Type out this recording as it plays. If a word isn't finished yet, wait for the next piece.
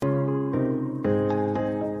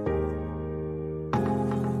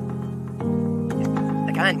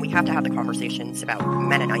then we have to have the conversations about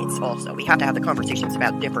Mennonites also. We have to have the conversations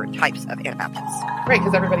about different types of Anabaptists. Right,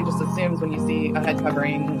 because everybody just assumes when you see a head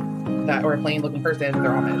covering that or a plain looking person,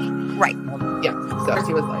 they're Amish. Right. Yeah. So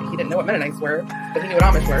he was like, he didn't know what Mennonites were, but he knew what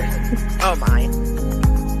Amish were. Oh my.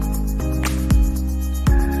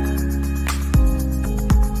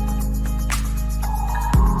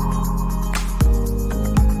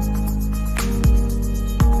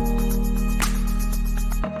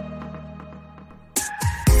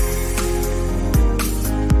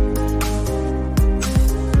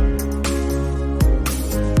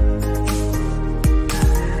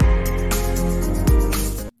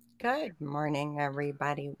 Good morning,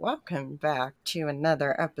 everybody. Welcome back to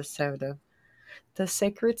another episode of the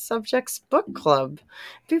Sacred Subjects Book Club.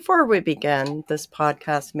 Before we begin, this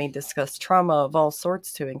podcast may discuss trauma of all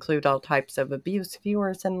sorts to include all types of abuse.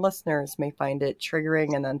 Viewers and listeners may find it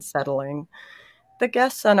triggering and unsettling. The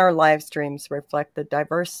guests on our live streams reflect the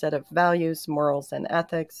diverse set of values, morals, and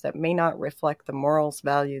ethics that may not reflect the morals,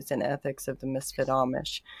 values, and ethics of the Misfit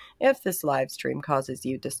Amish. If this live stream causes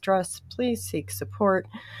you distress, please seek support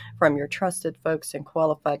from your trusted folks and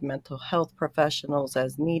qualified mental health professionals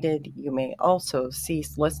as needed. You may also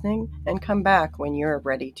cease listening and come back when you're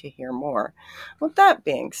ready to hear more. With that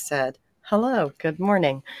being said, hello, good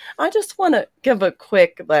morning. I just want to give a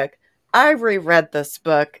quick I reread this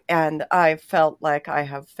book and I felt like I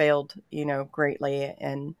have failed, greatly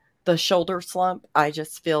in the shoulder slump. I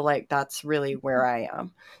just feel like that's really where I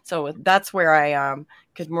am. So that's where I am.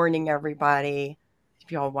 Good morning, everybody.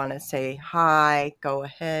 If y'all want to say hi, go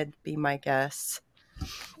ahead, be my guests. Good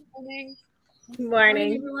morning. Good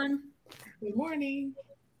morning, everyone. Good morning.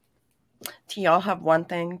 Do y'all have one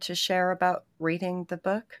thing to share about reading the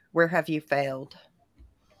book? Where have you failed?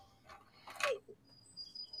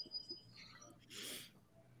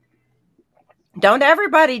 Don't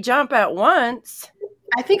everybody jump at once.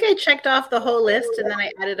 I think I checked off the whole list and then I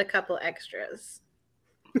added a couple extras.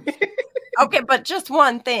 Okay, but just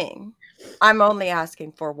one thing. I'm only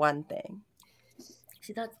asking for one thing.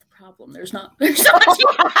 See, that's the problem. There's not I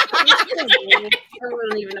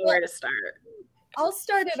don't even know where to start. I'll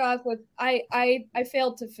start it off with I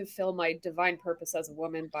failed to fulfill my divine purpose as a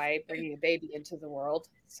woman by bringing a baby into the world.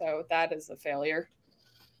 So that is a failure.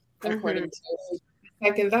 According to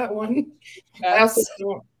Second that one. Yes. I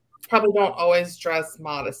also probably don't always dress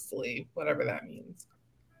modestly, whatever that means.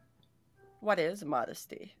 What is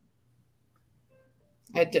modesty?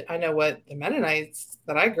 I know what the Mennonites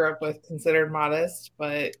that I grew up with considered modest,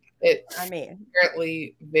 but it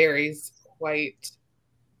apparently varies quite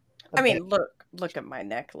a bit. Look at my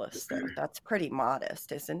necklace though. That's pretty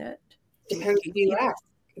modest, isn't it? Depends who you ask.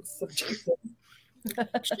 It's subjective.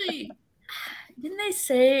 Actually, didn't they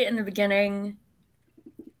say in the beginning,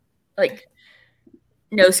 like,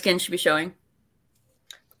 no skin should be showing?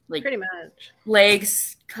 Like, pretty much.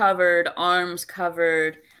 Legs covered, arms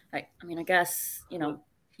covered. I guess, your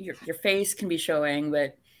face can be showing,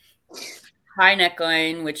 but high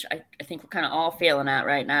neckline, which I think we're kind of all feeling at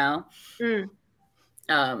right now.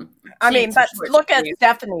 But look at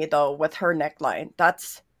Stephanie though with her neckline.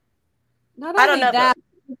 That's not only that.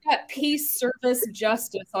 I've got peace, service,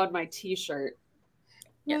 justice on my T-shirt.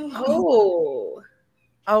 Yeah.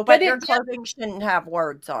 Oh, but your clothing shouldn't have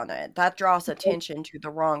words on it. That draws attention to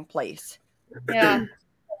the wrong place. Yeah,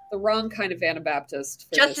 the wrong kind of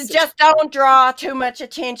Anabaptist. Just don't draw too much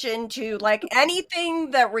attention to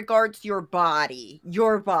anything that regards your body.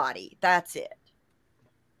 Your body. That's it.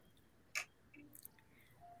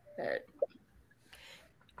 It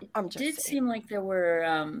did seem like there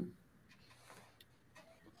were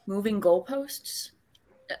moving goalposts,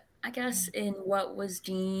 I guess, in what was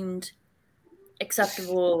deemed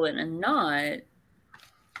acceptable and not,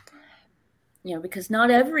 because not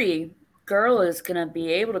every girl is going to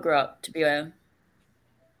be able to grow up to be a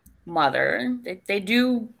mother. They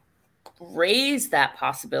do raise that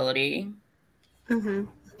possibility. Mm-hmm.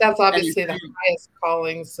 That's obviously the highest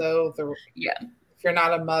calling. So if you're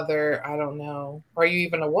not a mother, I don't know. Are you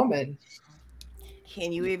even a woman?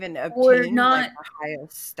 Can you even obtain the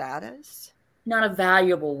highest status? Not a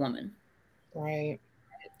valuable woman. Right.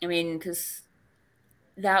 Because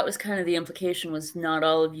that was kind of the implication, was not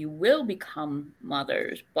all of you will become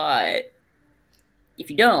mothers, but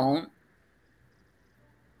if you don't,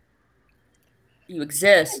 you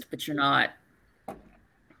exist, but you're not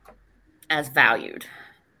as valued.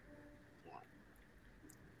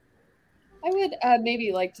 I would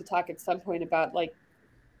maybe like to talk at some point about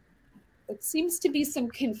it seems to be some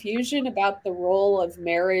confusion about the role of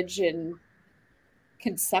marriage in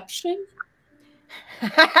conception.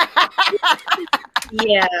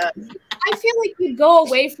 Yeah. I feel like you go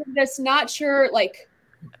away from this not sure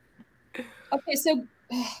Okay, so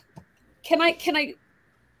can I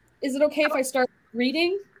is it okay if I start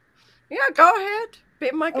reading? Yeah, go ahead.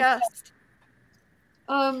 Be my guest.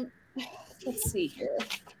 Let's see here.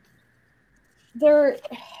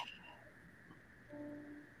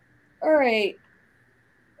 All right.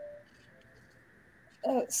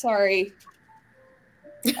 Sorry.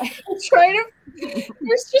 I'm trying to.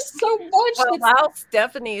 There's just so much. Well, while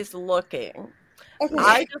Stephanie's looking, okay.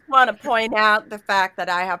 I just want to point out the fact that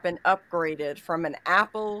I have been upgraded from an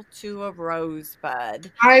apple to a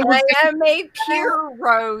rosebud. I am a pure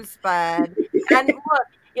rosebud. And look,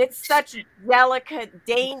 it's such delicate,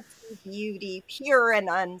 dainty beauty, pure and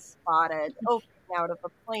unspotted, opening out of a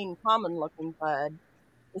plain, common-looking bud.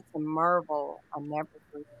 It's a marvel I never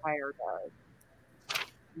grew tired of.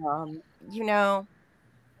 You know,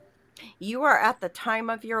 you are at the time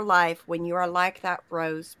of your life when you are like that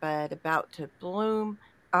rosebud about to bloom,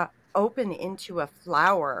 open into a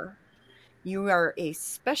flower. You are a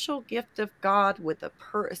special gift of God with a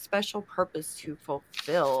special purpose to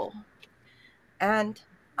fulfill. And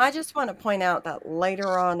I just want to point out that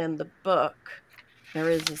later on in the book, there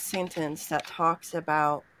is a sentence that talks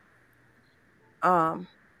about, where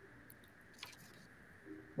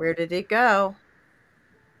did it go?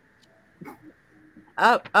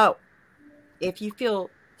 Oh, if you feel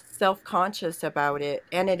self-conscious about it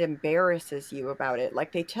and it embarrasses you about it,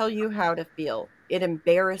 like they tell you how to feel, it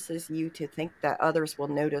embarrasses you to think that others will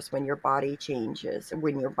notice when your body changes,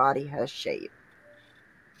 when your body has shape.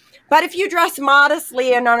 But if you dress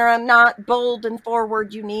modestly and are not bold and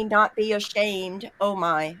forward, you need not be ashamed. Oh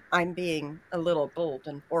my, I'm being a little bold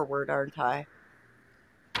and forward, aren't I?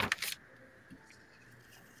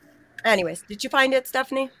 Anyways, did you find it,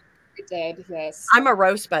 Stephanie? I did, yes. I'm a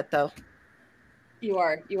rosebud, though. You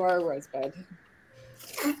are a rosebud.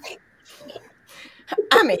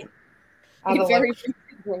 I mean, I'm very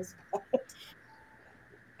rosebud.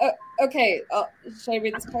 Okay, should I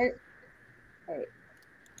read this part? All right.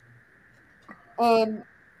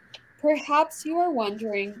 Perhaps you are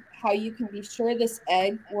wondering how you can be sure this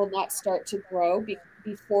egg will not start to grow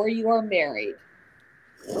before you are married.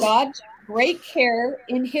 God took great care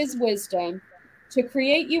in his wisdom to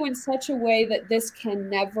create you in such a way that this can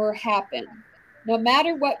never happen. No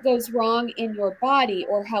matter what goes wrong in your body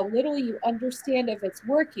or how little you understand of its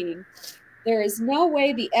working, there is no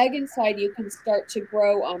way the egg inside you can start to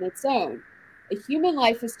grow on its own. A human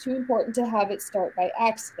life is too important to have it start by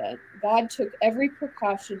accident. God took every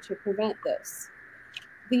precaution to prevent this.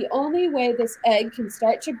 The only way this egg can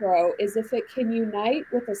start to grow is if it can unite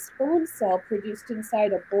with a sperm cell produced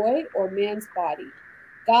inside a boy or man's body.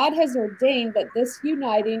 God has ordained that this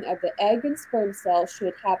uniting of the egg and sperm cell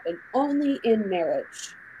should happen only in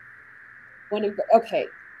marriage. Okay.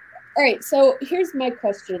 All right, so here's my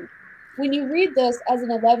question. When you read this as an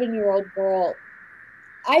 11-year-old girl,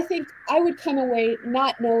 I think I would come away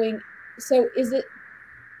not knowing, so is it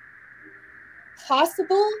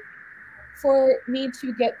possible for me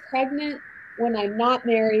to get pregnant when I'm not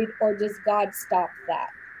married, or does God stop that?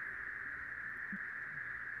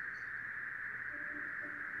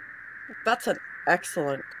 That's an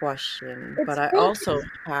excellent question, but I also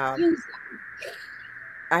have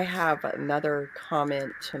another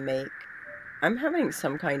comment to make. I'm having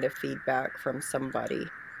some kind of feedback from somebody.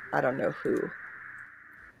 I don't know who.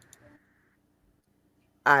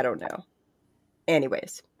 I don't know.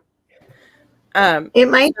 Anyways. It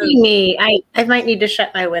might be me. I might need to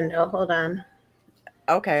shut my window. Hold on.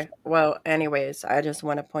 Okay. Well, anyways, I just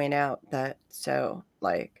want to point out that,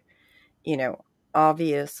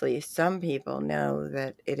 obviously some people know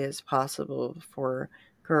that it is possible for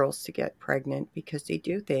girls to get pregnant because they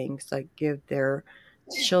do things like give their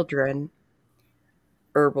children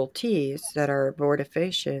herbal teas that are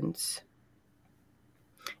abortifacients.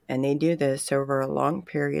 And they do this over a long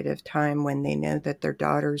period of time when they know that their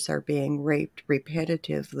daughters are being raped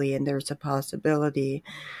repetitively, and there's a possibility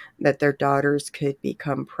that their daughters could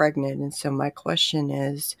become pregnant. And so my question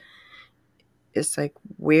is like,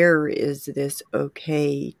 where is this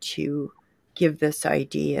okay to give this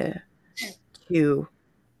idea to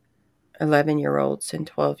 11-year-olds and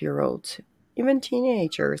 12-year-olds, even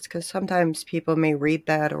teenagers? Because sometimes people may read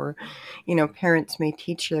that, or, parents may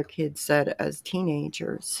teach their kids that as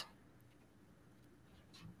teenagers.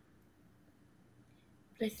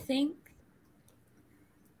 I think,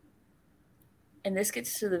 and this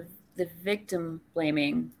gets to the victim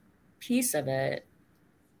blaming piece of it,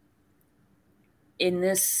 in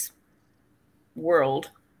this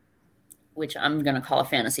world, which I'm going to call a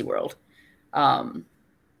fantasy world, that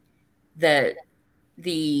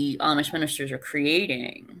the Amish ministers are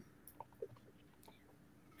creating,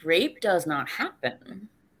 rape does not happen.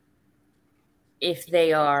 if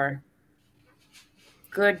they are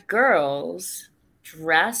good girls,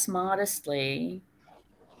 dress modestly,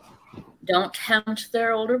 don't tempt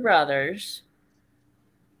their older brothers,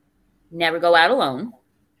 never go out alone,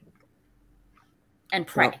 and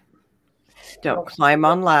pray. Don't climb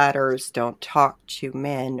on ladders. Don't talk to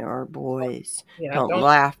men or boys. Don't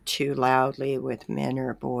laugh too loudly with men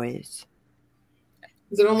or boys.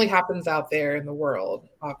 Because it only happens out there in the world,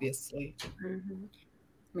 obviously. Mm-hmm.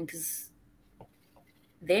 Because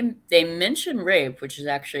they mention rape, which is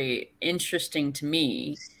actually interesting to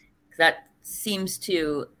me. That seems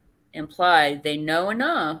to imply they know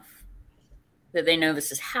enough that they know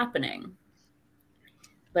this is happening.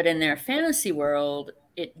 But in their fantasy world,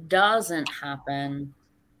 it doesn't happen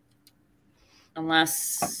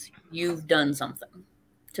unless you've done something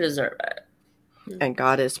to deserve it. And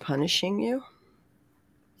God is punishing you?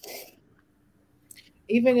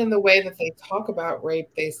 Even in the way that they talk about rape,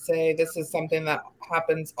 they say this is something that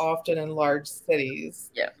happens often in large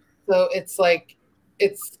cities. Yeah. So it's like,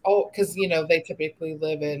 it's all because, they typically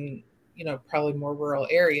live in, probably more rural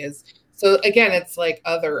areas. So again, it's like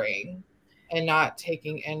othering and not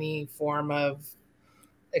taking any form of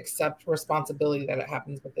accept responsibility that it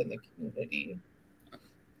happens within the community.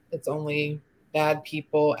 It's only bad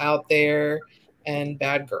people out there and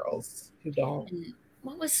bad girls who don't.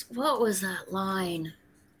 What was that line?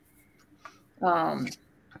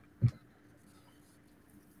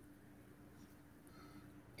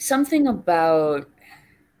 Something about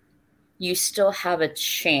you still have a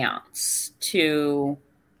chance to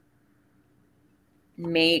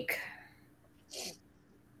make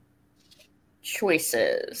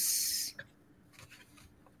choices.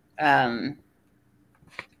 But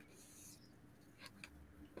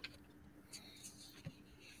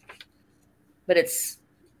it's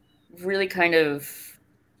really kind of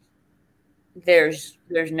there's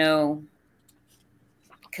no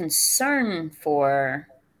concern for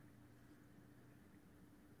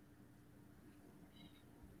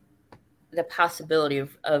the possibility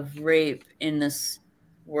of rape in this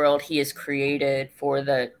world he has created for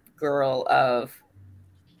the girl of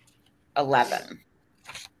 11.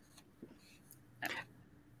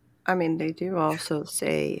 I mean, they do also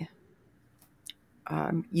say,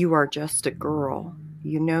 you are just a girl.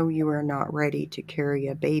 You know you are not ready to carry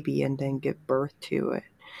a baby and then give birth to it.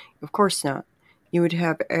 Of course not. You would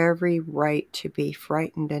have every right to be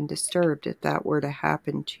frightened and disturbed if that were to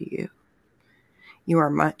happen to you. You are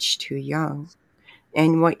much too young.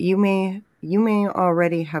 And what you may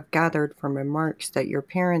already have gathered from remarks that your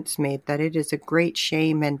parents made, that it is a great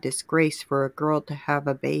shame and disgrace for a girl to have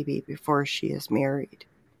a baby before she is married.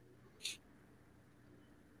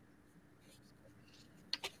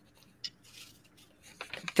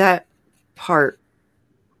 That part.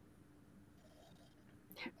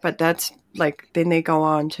 But that's like, then they go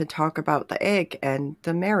on to talk about the egg and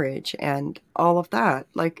the marriage and all of that.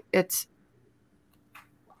 Like, it's,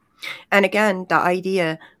 and again, the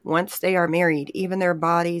idea, once they are married, even their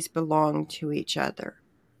bodies belong to each other.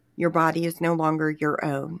 Your body is no longer your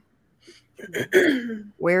own.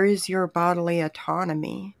 Where is your bodily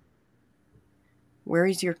autonomy? Where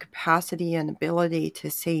is your capacity and ability to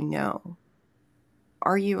say no?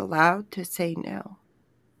 Are you allowed to say no?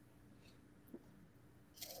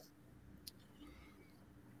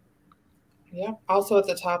 Yeah. Also at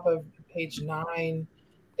the top of page 9,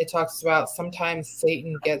 it talks about sometimes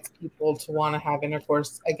Satan gets people to want to have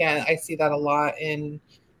intercourse. Again, I see that a lot in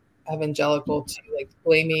evangelical too, like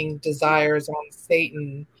blaming desires on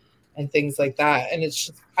Satan and things like that. And it's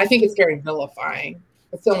just, I think it's very vilifying.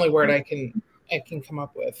 That's the only word I can come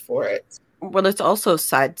up with for it. Well, it's also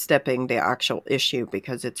sidestepping the actual issue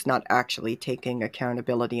because it's not actually taking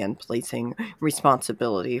accountability and placing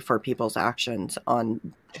responsibility for people's actions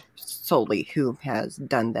on solely who has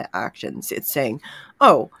done the actions. It's saying,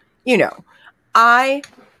 oh, I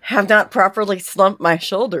have not properly slumped my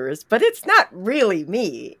shoulders, but it's not really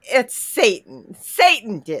me. It's Satan.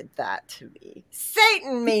 Satan did that to me.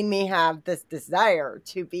 Satan made me have this desire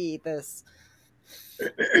to be this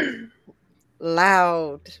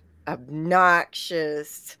loud,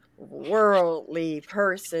 obnoxious, worldly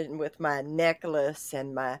person with my necklace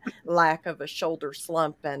and my lack of a shoulder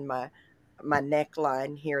slump and my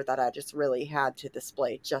neckline here that I just really had to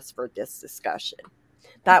display just for this discussion.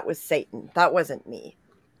 That was Satan. That wasn't me.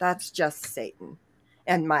 That's just Satan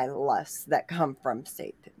and my lusts that come from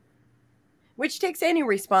Satan, which takes any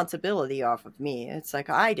responsibility off of me. It's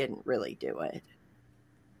like, I didn't really do it.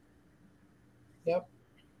 Yep.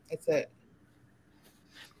 That's it.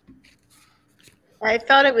 I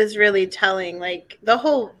thought it was really telling, like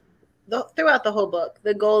throughout the whole book,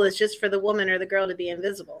 the goal is just for the woman or the girl to be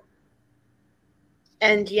invisible.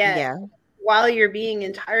 And yet, while you're being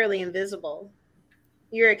entirely invisible,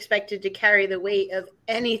 you're expected to carry the weight of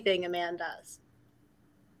anything a man does.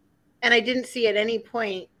 And I didn't see at any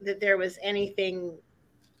point that there was anything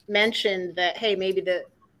mentioned that, hey, maybe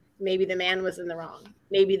the man was in the wrong.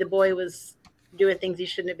 Maybe the boy was doing things he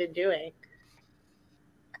shouldn't have been doing.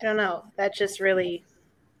 I don't know. That just really,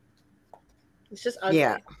 it's just ugly.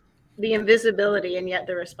 Yeah. The invisibility and yet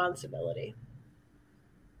the responsibility.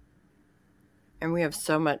 And we have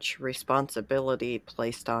so much responsibility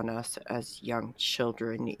placed on us as young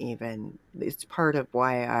children, even. It's part of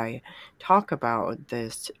why I talk about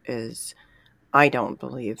this is I don't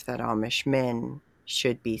believe that Amish men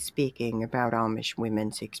should be speaking about Amish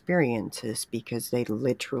women's experiences because they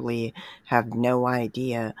literally have no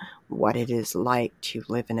idea what it is like to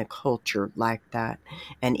live in a culture like that.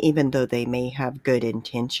 And even though they may have good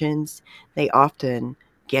intentions, they often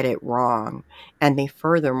get it wrong. And they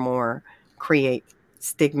furthermore create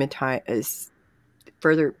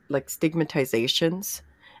stigmatizations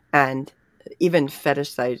and even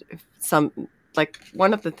fetishize some. Like,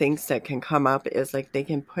 one of the things that can come up is like they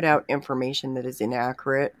can put out information that is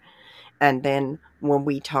inaccurate, and then when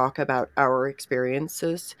we talk about our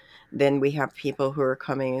experiences, then we have people who are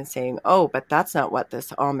coming and saying, oh, but that's not what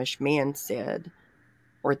this Amish man said,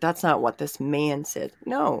 or that's not what this man said.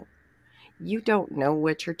 No, you don't know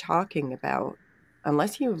what you're talking about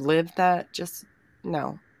unless you live that. Just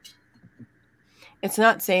no. It's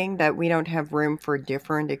not saying that we don't have room for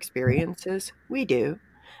different experiences. We do.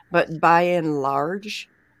 But by and large,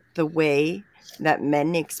 the way that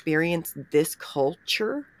men experience this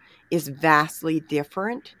culture is vastly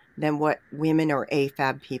different than what women or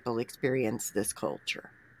AFAB people experience this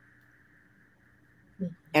culture.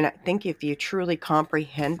 And I think if you truly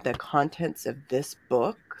comprehend the contents of this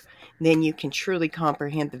book, then you can truly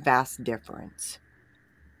comprehend the vast difference.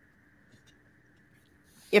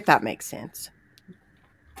 If that makes sense.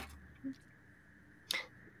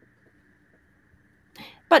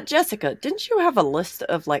 But Jessica, didn't you have a list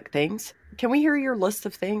of like things? Can we hear your list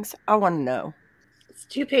of things? I want to know. It's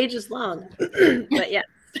 2 pages long, but yeah.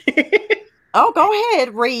 Oh, go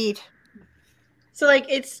ahead, read. So like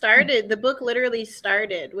the book literally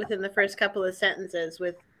started within the first couple of sentences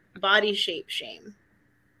with body shape shame.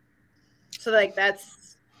 So like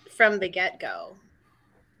that's from the get-go.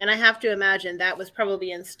 And I have to imagine that was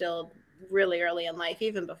probably instilled really early in life,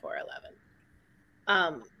 even before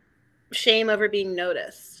 11. Shame over being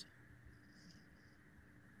noticed.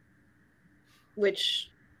 Which,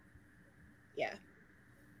 yeah.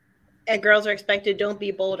 And girls are expected, don't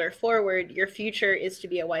be bold or forward. Your future is to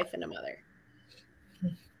be a wife and a mother.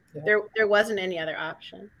 Yeah. There wasn't any other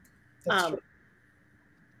option.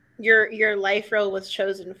 Your life role was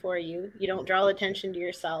chosen for you. You don't draw attention to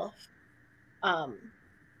yourself.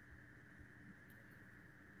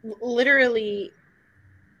 Literally,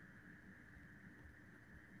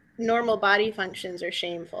 normal body functions are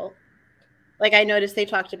shameful. Like I noticed they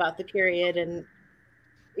talked about the period and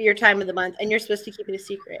your time of the month, and you're supposed to keep it a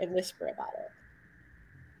secret and whisper about it.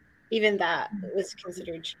 Even that was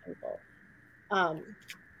considered shameful.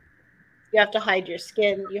 You have to hide your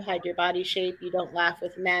skin, you hide your body shape, you don't laugh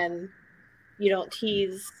with men, you don't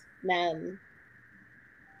tease men.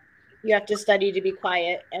 You have to study to be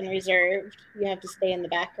quiet and reserved. You have to stay in the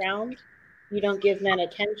background. You don't give men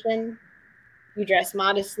attention. You dress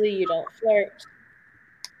modestly, you don't flirt.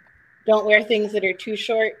 Don't wear things that are too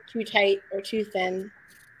short, too tight, or too thin.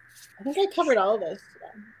 I think I covered all of those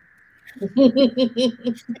today.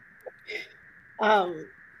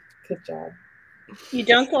 Good job. You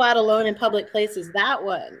don't go out alone in public places. That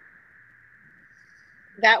one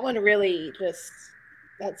really just,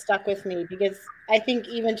 that stuck with me because I think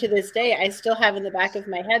even to this day, I still have in the back of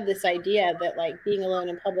my head this idea that like being alone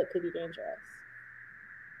in public could be dangerous.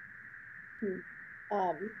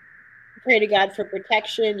 Pray to God for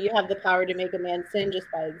protection. You have the power to make a man sin just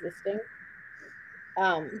by existing.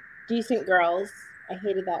 Decent girls. I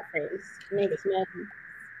hated that phrase. Makes men.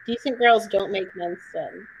 Decent girls don't make men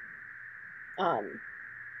sin. I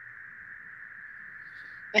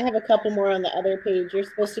have a couple more on the other page. You're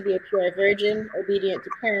supposed to be a pure virgin, obedient to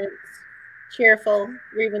parents, cheerful.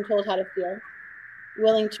 You're even told how to feel.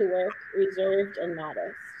 Willing to work, reserved, and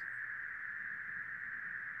modest.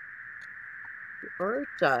 Or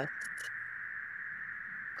just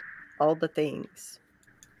all the things.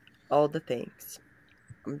 All the things.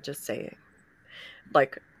 I'm just saying.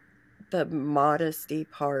 Like, the modesty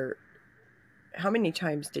part. How many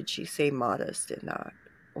times did she say modest in that?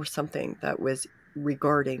 Or something that was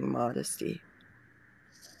regarding modesty?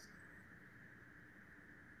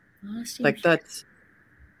 Modesty like that's...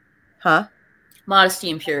 Huh?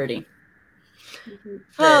 Modesty and purity.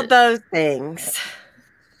 All those things.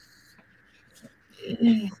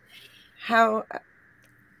 How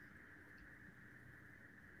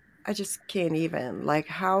I just can't even. Like,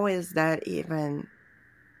 how is that even?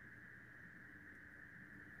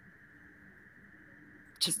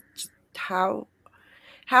 Just how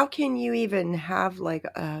can you even have like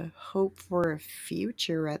a hope for a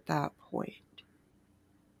future at that point?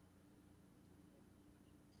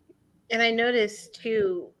 And I noticed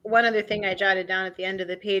too, one other thing I jotted down at the end of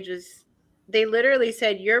the page was they literally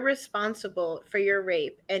said, you're responsible for your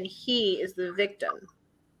rape, and he is the victim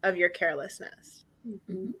of your carelessness.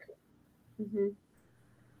 Mm-hmm. Mm-hmm.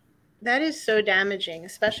 That is so damaging,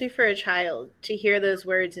 especially for a child, to hear those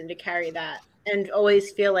words and to carry that and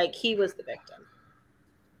always feel like he was the victim.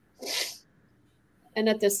 And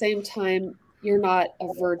at the same time, you're not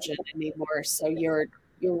a virgin anymore, so you're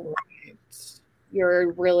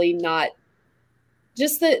really not.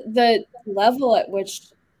 Just the level at which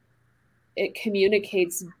it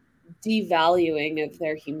communicates devaluing of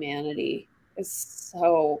their humanity is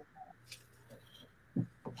so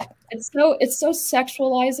it's so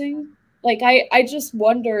sexualizing. Like I just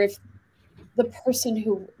wonder if the person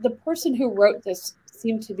who wrote this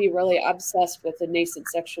seemed to be really obsessed with the nascent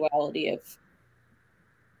sexuality of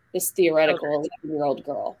this theoretical 11-year-old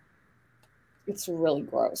girl. It's really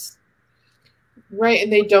gross. Right,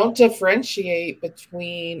 and they don't differentiate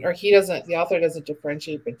between, or the author doesn't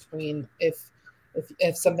differentiate between if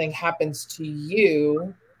something happens to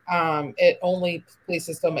you, it only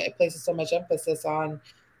places so much emphasis on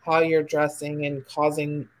how you're dressing and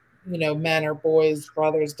causing, men or boys,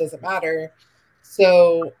 brothers, doesn't matter.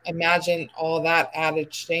 So imagine all that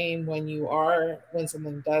added shame when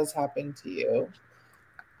something does happen to you.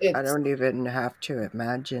 I don't even have to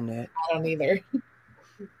imagine it. I don't either.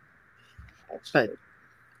 But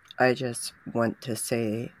I just want to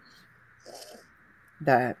say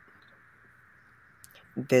that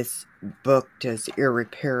this book does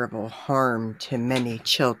irreparable harm to many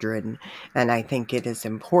children, and I think it is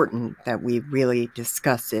important that we really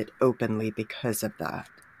discuss it openly because of that.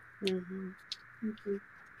 Mm-hmm. Mm-hmm.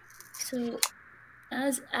 So,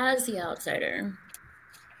 as the outsider,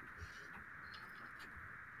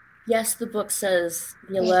 yes, the book says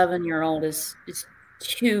the 11-year-old is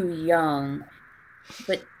too young,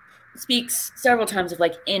 but speaks several times of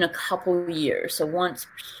like in a couple years. So once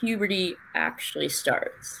puberty actually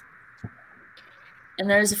starts. And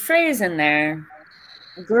there's a phrase in there,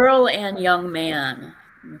 girl and young man.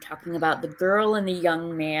 I'm talking about the girl and the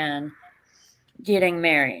young man getting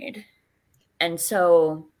married. And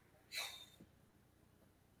so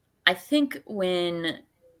I think when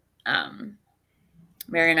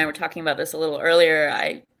Mary and I were talking about this a little earlier,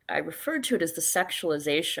 I referred to it as the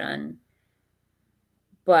sexualization,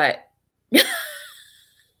 but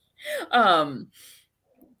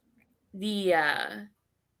the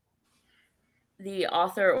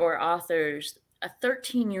author or authors, a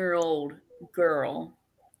 13-year-old girl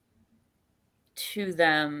to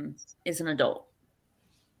them is an adult.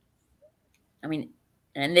 I mean,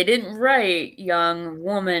 and they didn't write young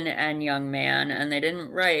woman and young man, and they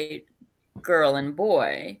didn't write girl and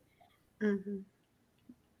boy. Mm-hmm.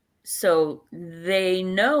 So they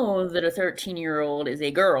know that a 13-year-old is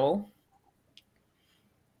a girl,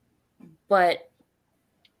 but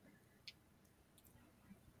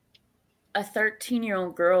a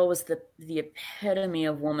 13-year-old girl was the epitome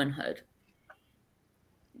of womanhood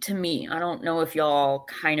to me. I don't know if y'all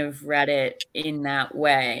kind of read it in that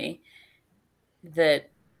way,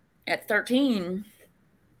 that at 13,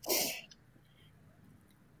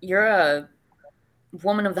 you're a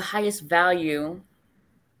woman of the highest value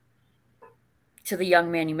to the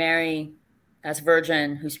young man you marry as a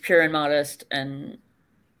virgin who's pure and modest and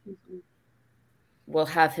will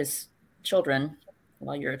have his children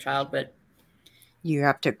while you're a child. But you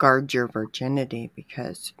have to guard your virginity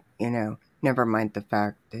because, never mind the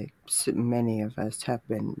fact that so many of us have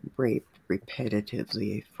been raped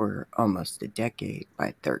repetitively for almost a decade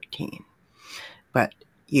by 13. But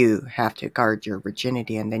you have to guard your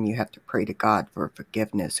virginity, and then you have to pray to God for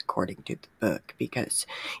forgiveness according to the book, because,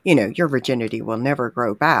 your virginity will never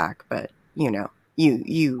grow back, but,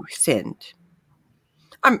 you sinned.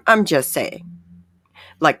 I'm just saying,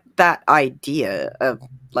 like, that idea of,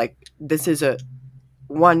 like, this is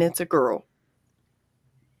it's a girl.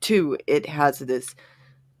 2, it has this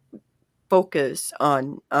focus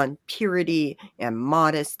on purity and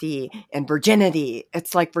modesty and virginity.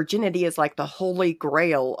 It's like virginity is like the holy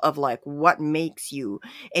grail of like what makes you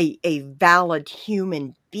a valid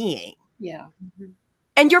human being. Yeah. Mm-hmm.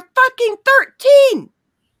 And you're fucking 13.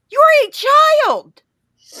 You're a child.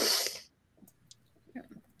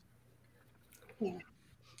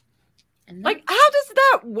 Like, how does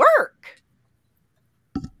that work?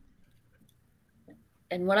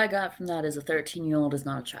 And what I got from that is a 13-year-old is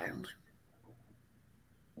not a child.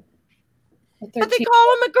 But they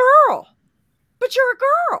call him a girl. But you're a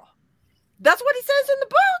girl. That's what he says in the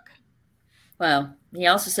book. Well, he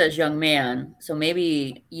also says young man. So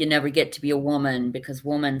maybe you never get to be a woman because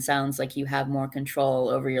woman sounds like you have more control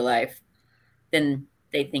over your life than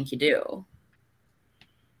they think you do. I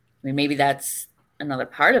mean, maybe that's another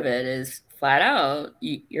part of it is flat out,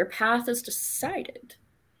 your path is decided.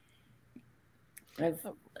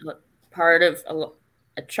 Part of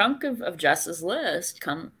a chunk of Jess's list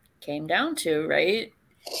came down to, right?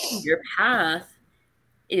 Your path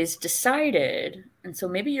is decided. And so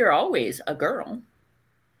maybe you're always a girl.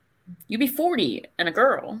 You'd be 40 and a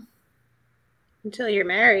girl. Until you're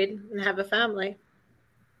married and have a family.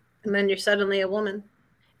 And then you're suddenly a woman.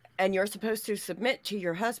 And you're supposed to submit to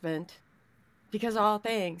your husband because all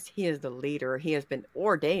things, he is the leader. He has been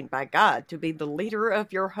ordained by God to be the leader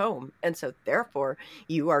of your home. And so therefore,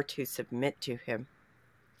 you are to submit to him.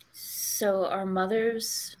 So are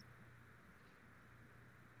mothers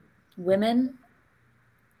women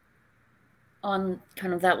on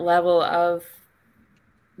kind of that level of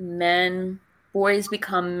men? Boys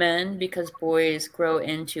become men because boys grow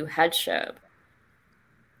into headship.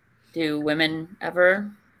 Do women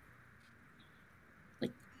ever?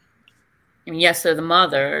 I mean, yes, they're the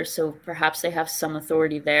mother, so perhaps they have some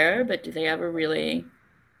authority there, but do they ever really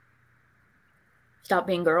stop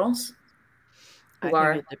being girls? I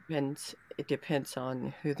think it depends. It depends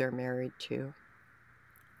on who they're married to.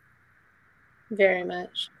 Very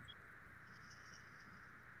much.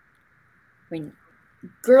 I mean,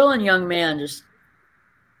 girl and young man just...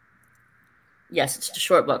 Yes, it's a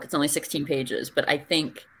short book. It's only 16 pages, but I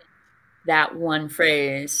think that one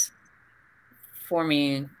phrase for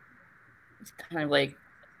me is kind of like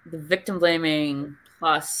the victim blaming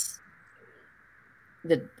plus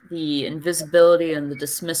the invisibility and the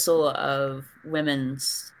dismissal of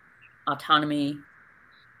women's autonomy.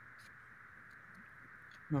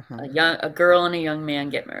 Mm-hmm. A girl and a young man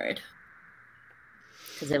get married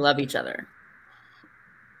because they love each other.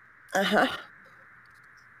 Uh-huh.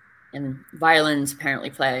 And violins apparently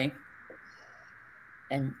play.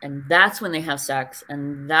 And that's when they have sex,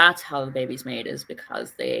 and that's how the baby's made, is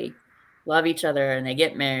because they love each other and they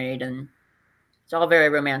get married, and it's all very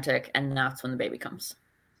romantic, and that's when the baby comes.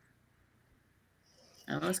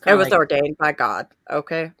 It was ordained by God,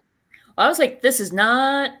 okay? I was like, this is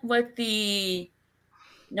not what the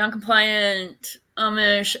non-compliant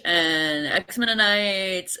Amish and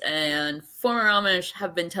ex-Mennonites and former Amish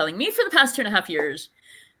have been telling me for the past 2.5 years.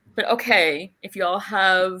 But okay, if you all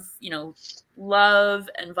have, love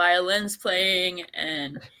and violins playing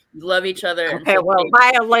and you love each other. Okay, well,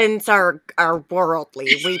 violins are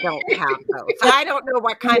worldly. We don't have those. I don't know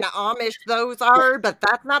what kind of Amish those are, but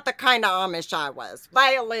that's not the kind of Amish I was.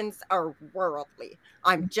 Violins are worldly.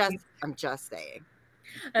 I'm just saying.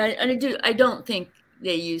 I don't think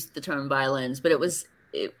they used the term violins, but it was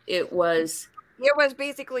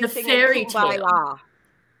basically the fairy tale.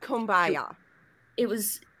 Kumbaya. It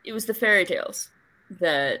was the fairy tales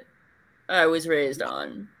that I was raised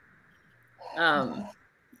on.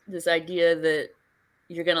 This idea that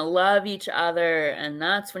you're going to love each other, and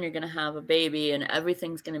that's when you're going to have a baby, and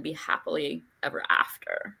everything's going to be happily ever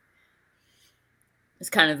after. It's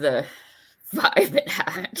kind of the vibe it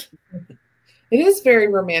had. It is very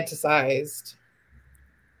romanticized.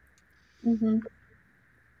 Mm-hmm.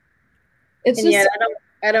 Yet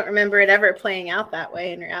I don't remember it ever playing out that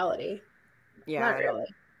way in reality. Yeah, not really.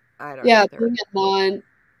 I don't. Yeah,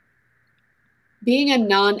 being a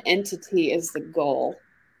non-entity is the goal.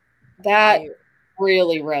 That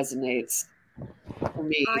really resonates for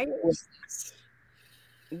me.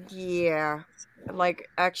 Yeah, like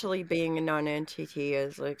actually being a non-entity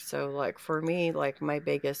is like, so like for me, like my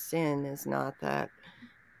biggest sin is not that,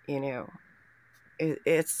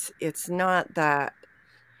 it's not that.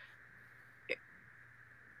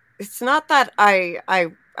 It's not that I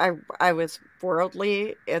was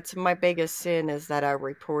worldly. It's my biggest sin is that I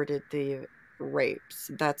reported the rapes.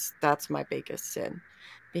 That's my biggest sin,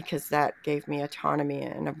 because that gave me autonomy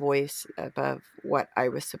and a voice above what I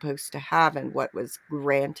was supposed to have and what was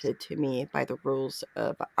granted to me by the rules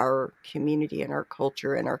of our community and our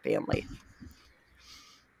culture and our family.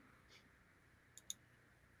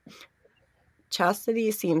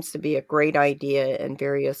 Chastity seems to be a great idea in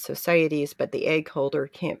various societies, but the egg holder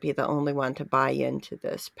can't be the only one to buy into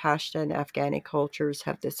this. Pashto and Afghani cultures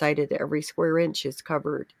have decided that every square inch is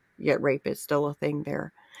covered, yet rape is still a thing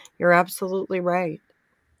there. You're absolutely right.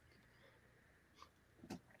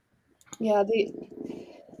 Yeah,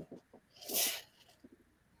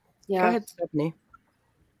 Yeah. Go ahead, Stephanie.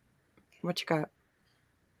 What you got?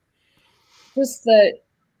 Just that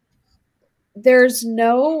there's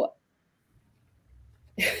no...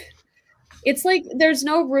 It's like there's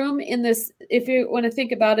no room in this, if you want to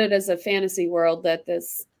think about it as a fantasy world that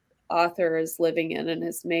this author is living in and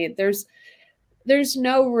has made, there's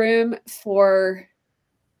no room for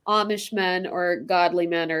Amish men or godly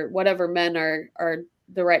men or whatever men are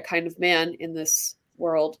the right kind of man in this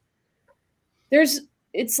world.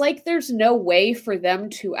 It's like there's no way for them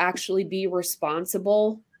to actually be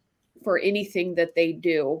responsible for anything that they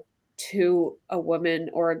do to a woman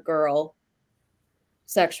or a girl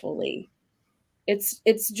sexually.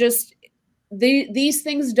 It's just these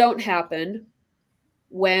things don't happen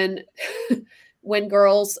when when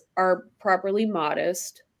girls are properly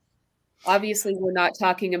modest. Obviously, we're not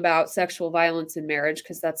talking about sexual violence in marriage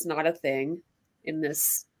because that's not a thing in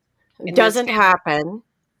this. Doesn't happen.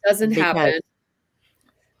 Doesn't happen.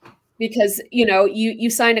 Because, you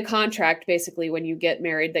sign a contract basically when you get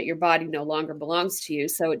married that your body no longer belongs to you.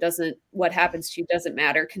 So what happens to you doesn't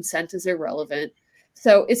matter. Consent is irrelevant.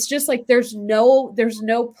 So it's just like there's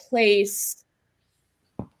no place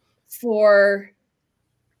for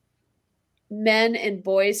men and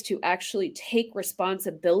boys to actually take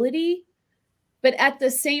responsibility. But at the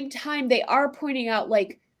same time, they are pointing out,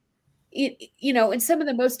 like, in some of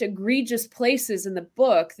the most egregious places in the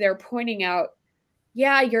book, they're pointing out,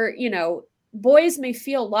 yeah, boys may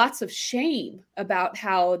feel lots of shame about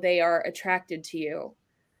how they are attracted to you.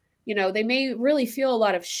 They may really feel a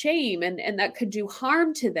lot of shame and that could do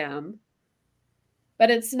harm to them. But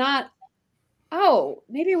it's not,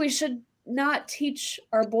 maybe we should not teach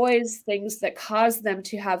our boys things that cause them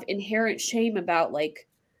to have inherent shame about, like,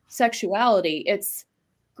 sexuality. It's,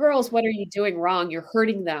 girls, what are you doing wrong? You're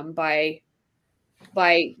hurting them by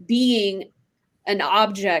being an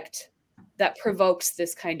object that provokes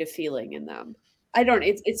this kind of feeling in them.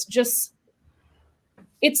 It's just,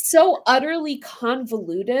 it's so utterly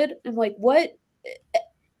convoluted. I'm like, what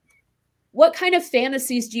kind of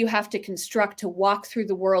fantasies do you have to construct to walk through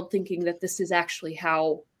the world thinking that this is actually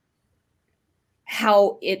how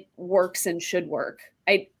it works and should work?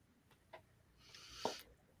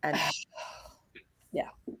 Yeah.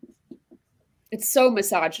 It's so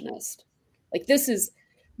misogynist. Like, this is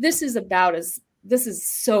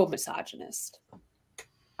so misogynist.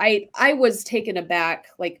 I was taken aback.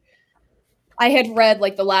 Like, I had read,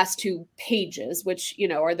 like, the last 2 pages, which,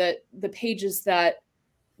 are the pages that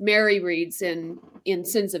Mary reads in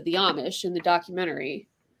Sins of the Amish in the documentary.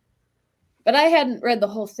 But I hadn't read the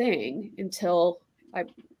whole thing until I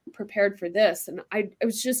prepared for this. And it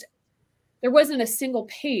was just, there wasn't a single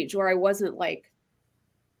page where I wasn't like,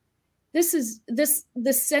 this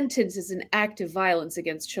sentence is an act of violence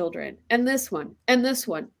against children. And this one, and this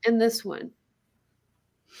one, and this one.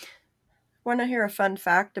 Want to hear a fun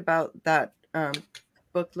fact about that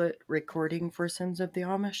booklet recording for Sins of the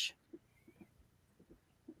Amish?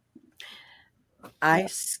 I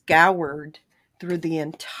scoured through the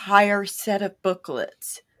entire set of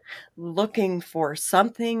booklets looking for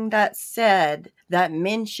something that said that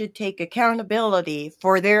men should take accountability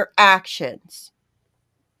for their actions.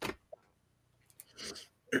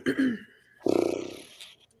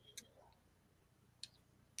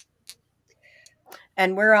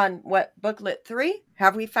 And we're on what, booklet 3?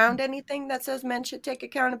 Have we found anything that says men should take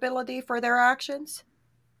accountability for their actions?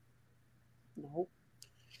 Nope.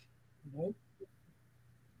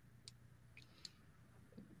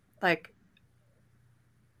 Like,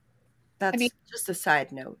 that's just a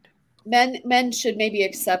side note. Men should maybe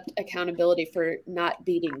accept accountability for not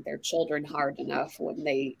beating their children hard enough when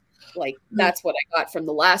they, like, that's what I got from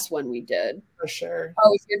the last one we did. For sure.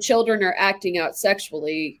 If your children are acting out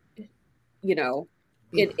sexually,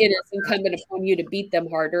 it is incumbent upon you to beat them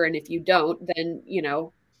harder. And if you don't, then,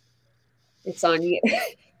 it's on you.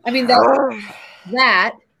 I mean,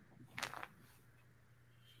 that.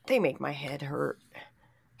 They make my head hurt.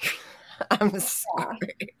 I'm sorry.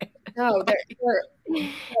 No,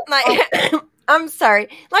 I'm sorry.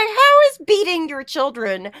 Like, how is beating your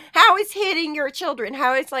children? How is hitting your children?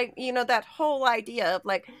 How is, like, that whole idea of,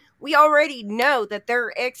 like, we already know that there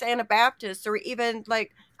are ex-Anabaptists or even,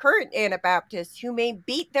 like, current Anabaptists who may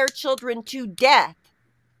beat their children to death.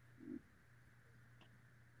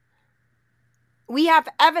 We have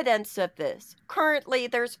evidence of this. Currently,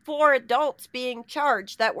 there's 4 adults being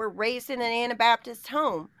charged that were raised in an Anabaptist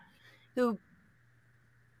home who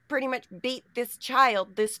pretty much beat this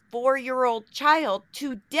 4-year-old child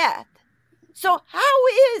to death. So how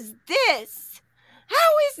is this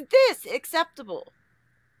acceptable?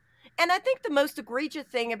 I think the most egregious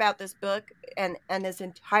thing about this book and this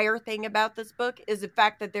entire thing about this book is the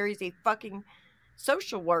fact that there is a fucking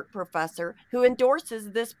social work professor who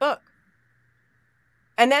endorses this book.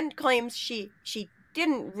 And then claims she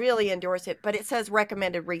didn't really endorse it, but it says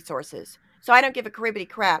recommended resources. So I don't give a cribbity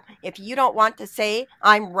crap. If you don't want to say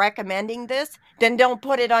I'm recommending this, then don't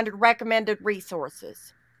put it under recommended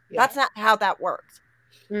resources. Yeah. That's not how that works.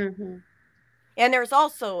 Mm-hmm. And there's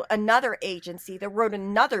also another agency that wrote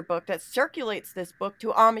another book that circulates this book to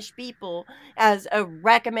Amish people as a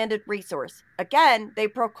recommended resource. Again, they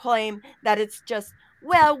proclaim that it's just,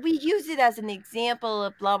 well, we use it as an example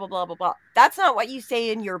of blah, blah, blah, blah, blah. That's not what you say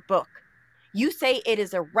in your book. You say it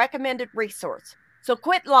is a recommended resource. So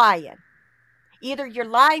quit lying. Either you're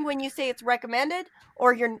lying when you say it's recommended,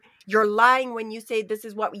 or you're lying when you say this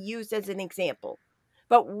is what we use as an example.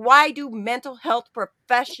 But why do mental health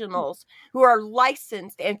professionals who are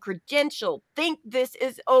licensed and credentialed think this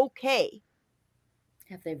is okay?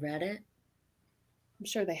 Have they read it? I'm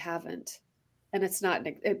sure they haven't. And it's not,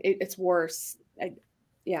 it's worse.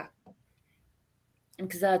 Yeah.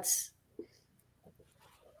 Because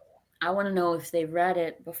I want to know if they read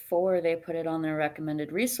it before they put it on their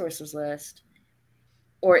recommended resources list,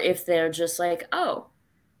 or if they're just like, oh,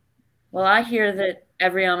 well, I hear that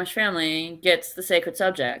every Amish family gets the sacred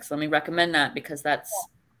subjects. Let me recommend that because that's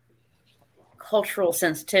cultural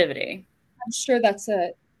sensitivity. I'm sure that's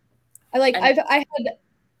it. I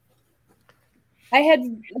had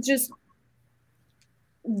just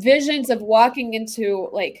visions of walking into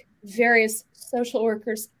like various social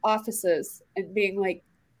workers' offices and being like,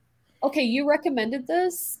 okay, you recommended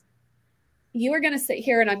this. You are going to sit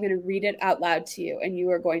here and I'm going to read it out loud to you, and you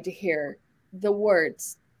are going to hear the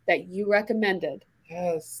words that you recommended.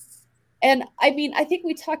 Yes. And I mean, I think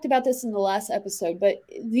we talked about this in the last episode, but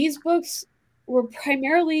these books were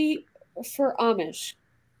primarily for Amish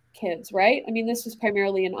kids, right? I mean, this was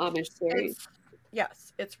primarily an Amish series.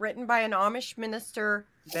 Yes, it's written by an Amish minister,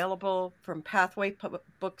 available from Pathway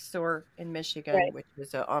Bookstore in Michigan, right, which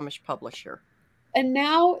is an Amish publisher. And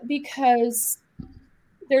now, because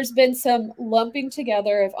there's been some lumping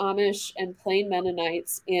together of Amish and plain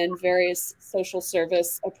Mennonites in various social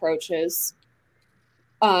service approaches,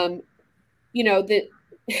 you know, that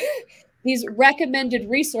these recommended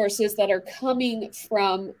resources that are coming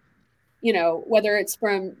from, you know, whether it's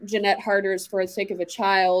from Jeanette Harder's For the Sake of a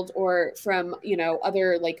Child or from, you know,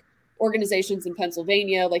 other like organizations in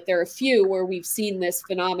Pennsylvania, like there are a few where we've seen this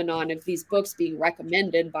phenomenon of these books being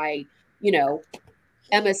recommended by, you know,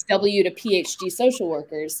 MSW to PhD social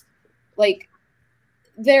workers. Like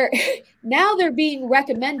they're being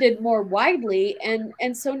recommended more widely,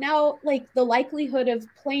 and so now like the likelihood of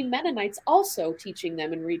plain Mennonites also teaching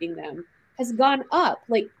them and reading them has gone up.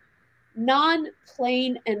 Like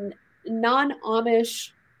non-plain and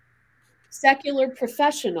non-Amish secular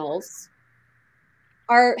professionals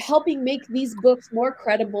are helping make these books more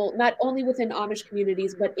credible, not only within Amish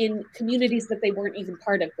communities, but in communities that they weren't even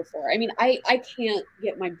part of before. I mean, I can't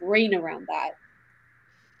get my brain around that.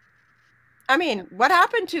 I mean, what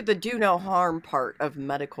happened to the do no harm part of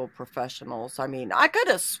medical professionals? I mean, I could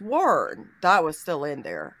have sworn that was still in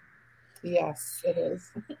there. Yes, it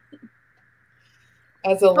is.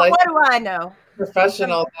 As a what do I know?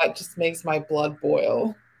 Professional, that just makes my blood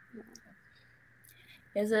boil.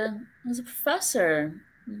 As a professor,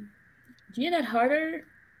 Jeanette Harder,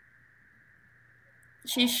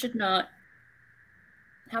 she should not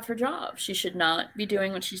have her job. She should not be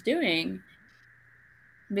doing what she's doing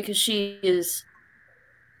because she is...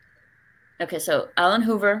 Okay, so Alan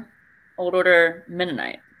Hoover, Old Order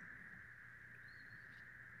Mennonite.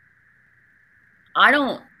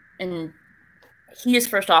 And he is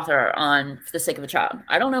first author on For the Sake of a Child.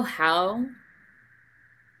 I don't know how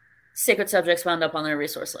sacred subjects wound up on their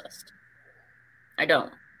resource list. I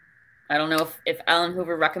don't know if Alan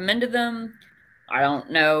Hoover recommended them. I don't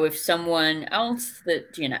know if someone else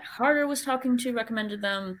that Jeanette Harder was talking to recommended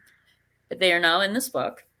them. But they are now in this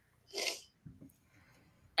book.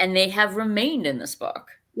 And they have remained in this book.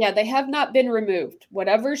 Yeah, they have not been removed.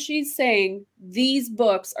 Whatever she's saying, these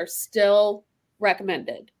books are still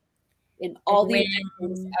recommended in all the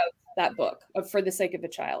editions of that book, of For the Sake of a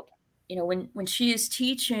Child. You know, when she is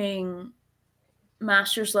teaching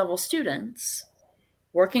master's level students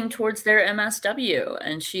working towards their MSW,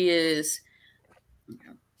 and she is, you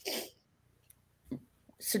know,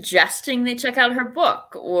 suggesting they check out her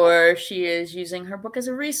book, or she is using her book as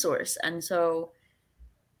a resource. And so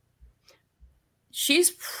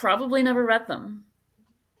she's probably never read them.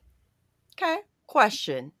 Okay,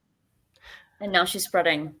 question. And now she's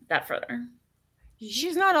spreading that further.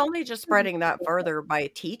 She's not only just spreading that further by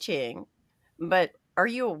teaching, but Are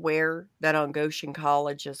you aware that on Goshen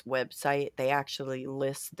College's website, they actually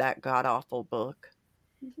list that god-awful book?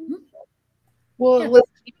 Mm-hmm. Well, it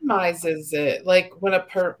legitimizes it. Like when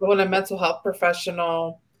a mental health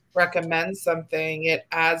professional recommends something, it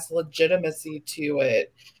adds legitimacy to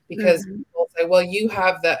it because people say, "Well, you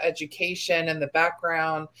have the education and the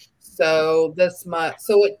background, so this much."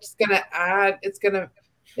 So it's going to add. It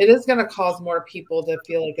is going to cause more people to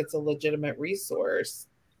feel like it's a legitimate resource.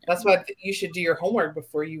 That's why you should do your homework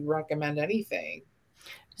before you recommend anything.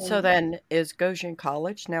 So then, is Goshen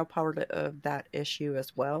College now part of that issue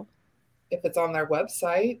as well? If it's on their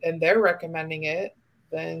website and they're recommending it,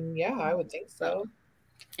 then yeah, I would think so.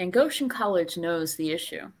 And Goshen College knows the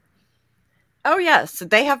issue. Oh, yes.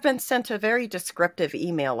 They have been sent a very descriptive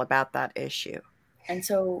email about that issue. And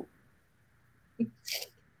so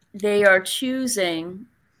they are choosing,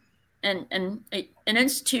 and an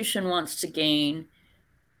institution wants to gain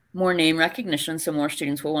more name recognition so more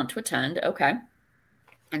students will want to attend. Okay.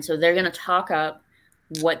 And so they're going to talk up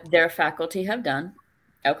what their faculty have done.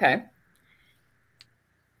 Okay.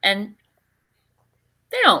 And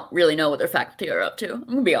they don't really know what their faculty are up to. I'm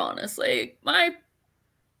going to be honest. Like,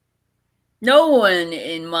 no one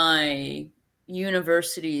in my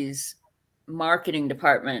university's marketing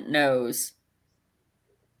department knows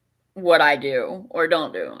what I do or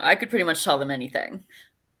don't do. I could pretty much tell them anything.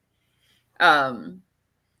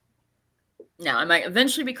 Now, I might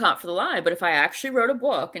eventually be caught for the lie, but if I actually wrote a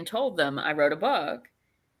book and told them I wrote a book,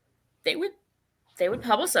 they would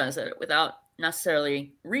publicize it without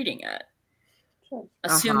necessarily reading it,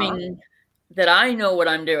 assuming that I know what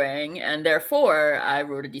I'm doing, and therefore I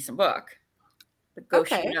wrote a decent book. But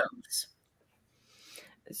Goshen knows.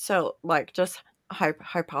 So, like, just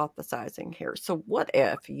hypothesizing here. So what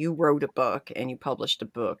if you wrote a book and you published a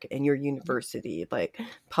book and your university like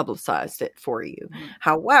publicized it for you?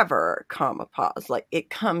 However, pause, like it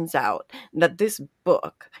comes out that this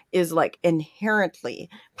book is like inherently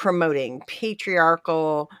promoting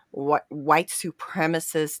patriarchal white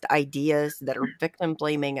supremacist ideas that are victim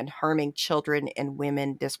blaming and harming children and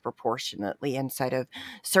women disproportionately inside of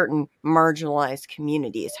certain marginalized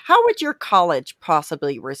communities. How would your college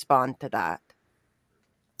possibly respond to that?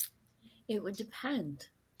 It would depend,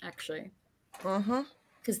 actually.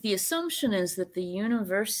 Because the assumption is that the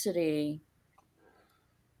university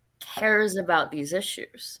cares about these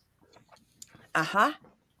issues.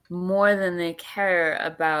 More than they care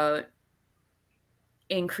about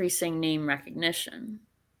increasing name recognition.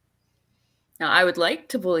 Now, I would like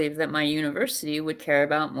to believe that my university would care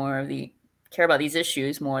about these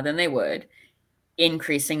issues more than they would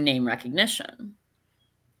increasing name recognition.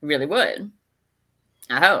 Really would.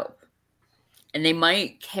 I hope. And they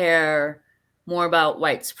might care more about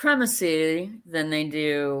white supremacy than they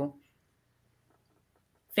do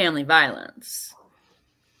family violence.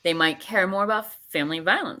 They might care more about family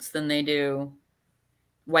violence than they do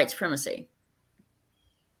white supremacy.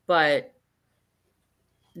 But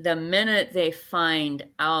the minute they find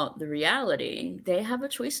out the reality, they have a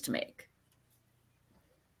choice to make.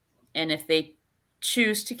 And if they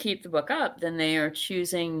choose to keep the book up, then they are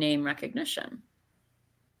choosing name recognition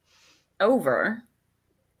over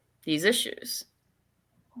these issues.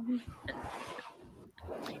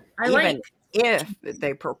 Even if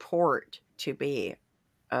they purport to be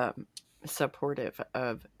supportive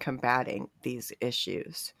of combating these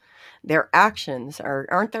issues, their actions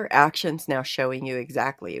aren't their actions now showing you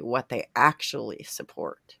exactly what they actually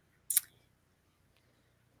support?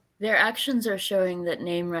 Their actions are showing that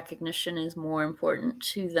name recognition is more important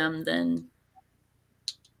to them than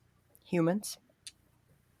humans.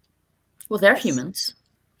 Well, they're humans.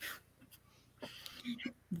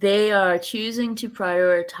 They are choosing to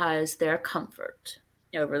prioritize their comfort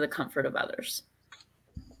over the comfort of others.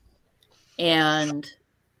 And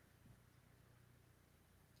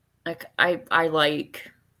like I like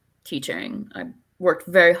teaching. I worked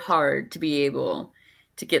very hard to be able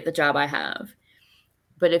to get the job I have.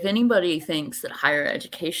 But if anybody thinks that higher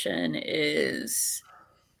education is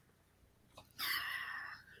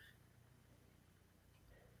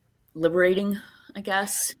liberating, I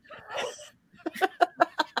guess.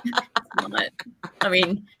 I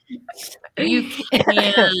mean, you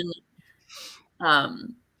can,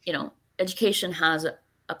 education has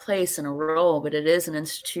a place and a role, but it is an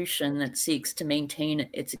institution that seeks to maintain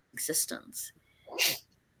its existence.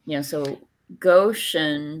 So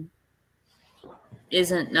Goshen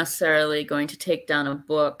isn't necessarily going to take down a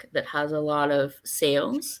book that has a lot of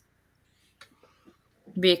sales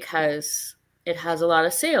because it has a lot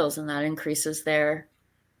of sales and that increases their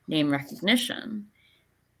name recognition.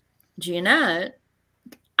 Jeanette,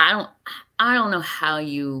 I I don't know how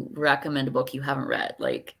you recommend a book you haven't read.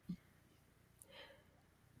 Like,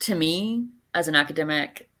 to me, as an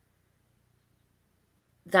academic,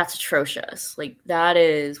 that's atrocious. Like, that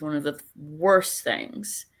is one of the worst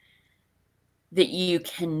things that you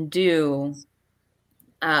can do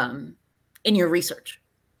in your research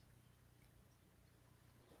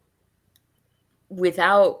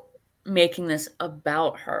without making this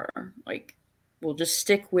about her. Like, we'll just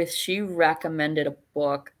stick with, she recommended a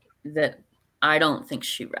book that I don't think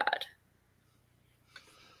she read.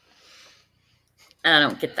 And I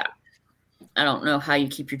don't get that. I don't know how you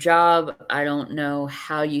keep your job. I don't know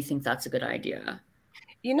how you think that's a good idea.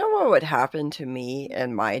 You know what would happen to me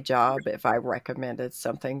and my job if I recommended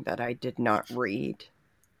something that I did not read?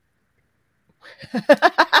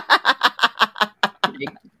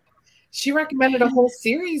 She recommended a whole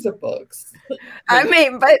series of books. I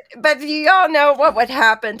mean, but you all know what would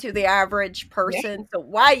happen to the average person. Yeah. So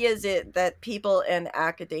why is it that people in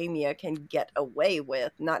academia can get away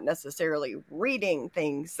with not necessarily reading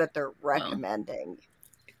things that they're recommending?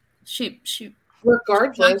 She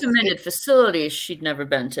regardless recommended facilities she'd never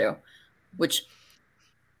been to, which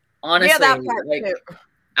honestly, that part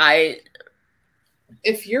too.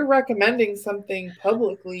 If you're recommending something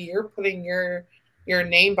publicly, you're putting your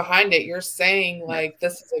name behind it. You're saying, like,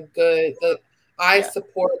 this is a good, I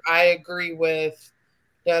support, I agree with,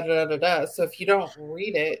 da da da da. So if you don't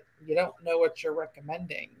read it, you don't know what you're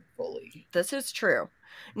recommending fully. This is true.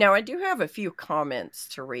 Now, I do have a few comments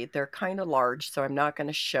to read. They're kind of large, so I'm not going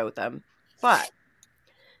to show them. But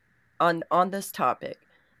on this topic,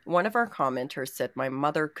 one of our commenters said, "My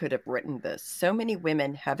mother could have written this. So many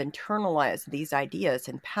women have internalized these ideas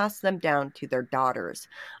and passed them down to their daughters.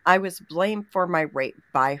 I was blamed for my rape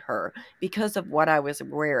by her because of what I was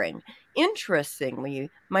wearing. Interestingly,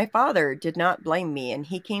 my father did not blame me, and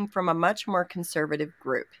he came from a much more conservative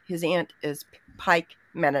group. His aunt is Pike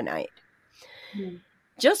Mennonite."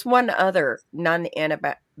 Just one other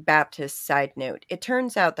non-Anabaptist side note. It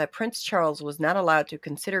turns out that Prince Charles was not allowed to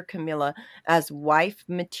consider Camilla as wife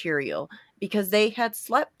material because they had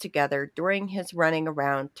slept together during his running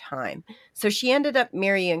around time. So she ended up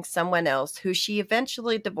marrying someone else who she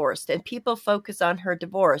eventually divorced, and people focus on her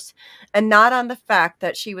divorce and not on the fact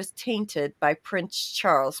that she was tainted by Prince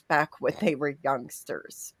Charles back when they were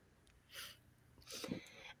youngsters.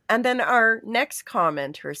 And then our next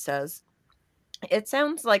commenter says, "It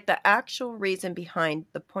sounds like the actual reason behind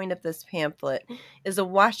the point of this pamphlet is a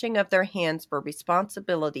washing of their hands for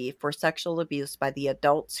responsibility for sexual abuse by the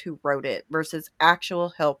adults who wrote it versus actual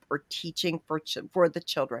help or teaching for the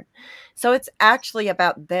children. So it's actually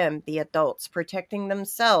about them, the adults, protecting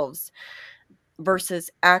themselves versus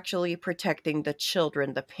actually protecting the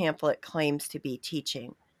children the pamphlet claims to be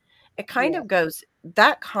teaching." It kind of goes,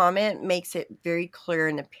 that comment makes it very clear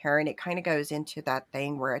and apparent. It kind of goes into that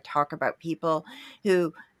thing where I talk about people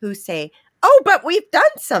who say, "Oh, but we've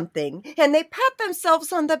done something," and they pat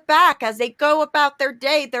themselves on the back as they go about their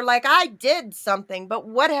day. They're like, "I did something," but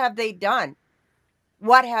what have they done?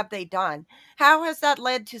 What have they done? How has that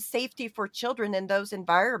led to safety for children in those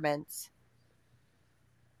environments?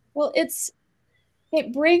 Well,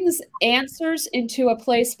 it brings answers into a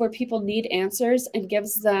place where people need answers and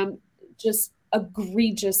gives them just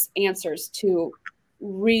egregious answers to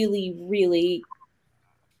really, really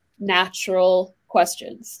natural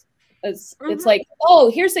questions. It's like, oh,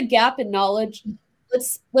 here's a gap in knowledge.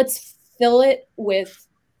 Let's fill it with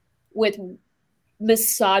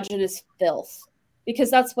misogynist filth, because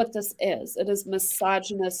that's what this is. It is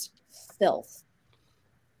misogynist filth.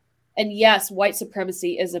 And yes, white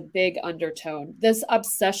supremacy is a big undertone. This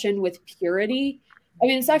obsession with purity. I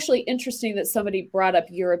mean, it's actually interesting that somebody brought up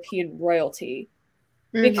European royalty,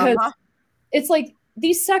 because it's like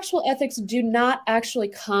these sexual ethics do not actually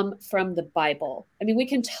come from the Bible. I mean, we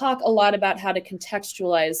can talk a lot about how to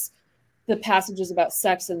contextualize the passages about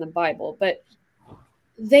sex in the Bible, but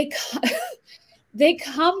they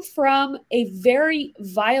come from a very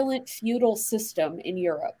violent feudal system in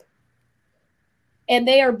Europe. And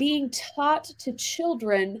they are being taught to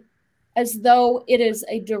children as though it is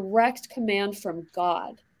a direct command from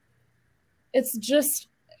God. It's just,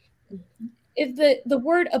 if the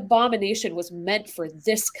word abomination was meant for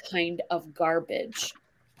this kind of garbage.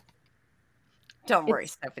 Don't worry,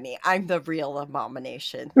 Stephanie. I'm the real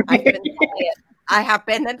abomination. I have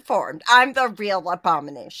been informed. I'm the real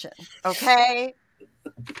abomination. Okay?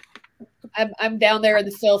 I'm down there in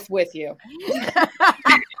the filth with you.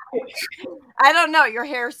 I don't know. Your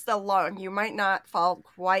hair's still long. You might not fall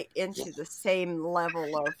quite into the same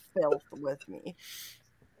level of filth with me.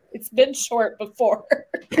 It's been short before.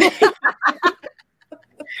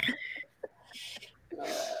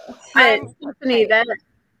 Stephanie,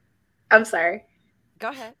 I'm sorry. Go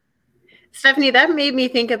ahead. Stephanie, that made me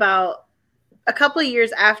think about a couple of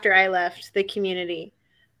years after I left the community.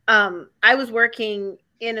 I was working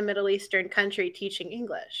in a Middle Eastern country teaching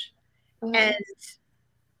English, and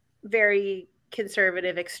very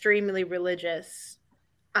conservative, extremely religious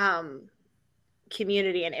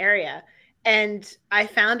community and area. And I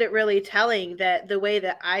found it really telling that the way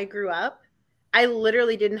that I grew up, I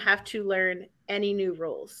literally didn't have to learn any new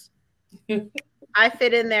rules. I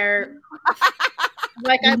fit in there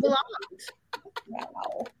like I belonged.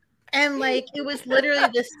 Wow. And like it was literally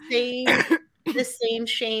the same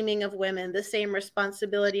shaming of women, the same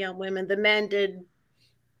responsibility on women. The men did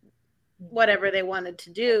whatever they wanted to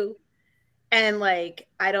do. And like,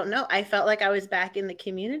 I don't know, I felt like I was back in the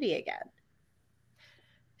community again.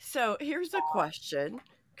 So here's a question,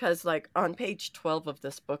 because like on page 12 of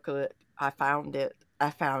this booklet, I found it,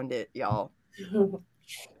 y'all.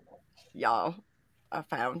 Y'all, I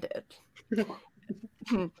found it.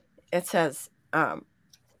 It says,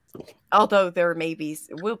 although there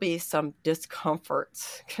will be some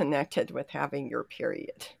discomforts connected with having your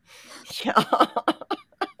period. Yeah.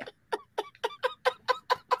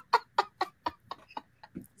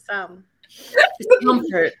 Some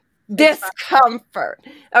discomfort.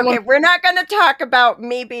 Okay, we're not going to talk about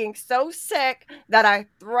me being so sick that I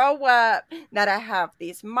throw up, that I have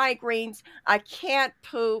these migraines, I can't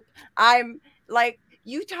poop. I'm like,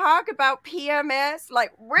 you talk about PMS,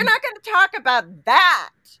 like we're not going to talk about that.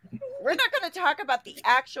 We're not going to talk about the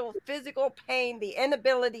actual physical pain, the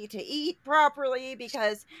inability to eat properly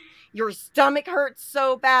because your stomach hurts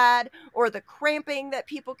so bad, or the cramping that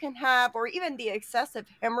people can have, or even the excessive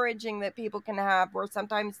hemorrhaging that people can have, where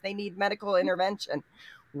sometimes they need medical intervention.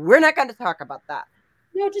 We're not going to talk about that.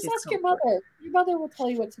 No, just ask your mother. Your mother will tell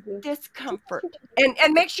you what to do. Discomfort.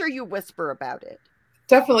 And make sure you whisper about it.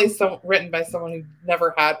 Definitely written by someone who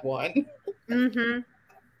never had one. Mm-hmm.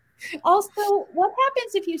 Also, what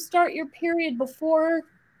happens if you start your period before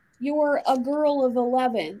you're a girl of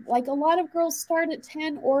 11? Like a lot of girls start at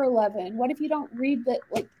 10 or 11. What if you don't read that?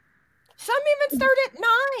 Like some even start at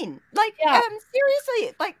 9. Like,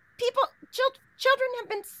 seriously, like children have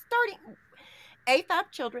been starting.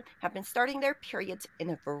 AFAB children have been starting their periods in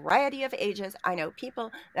a variety of ages. I know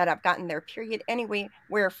people that have gotten their period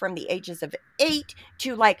anywhere from the ages of 8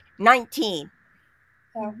 to like 19.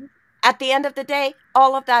 Mm-hmm. At the end of the day,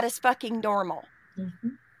 all of that is fucking normal. Mm-hmm.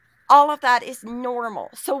 All of that is normal.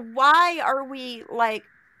 So why are we like...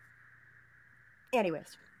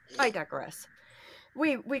 Anyways, I digress.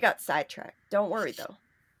 We got sidetracked. Don't worry, though.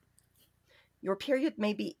 Your period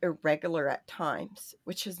may be irregular at times,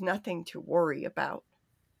 which is nothing to worry about.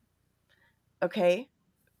 Okay?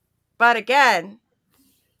 But again,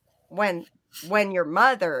 when your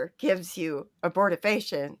mother gives you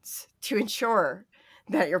abortifacients to ensure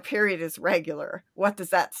that your period is regular, what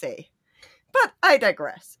does that say? But I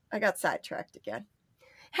digress. I got sidetracked again.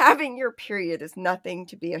 Having your period is nothing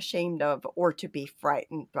to be ashamed of or to be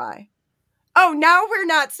frightened by. Oh, now we're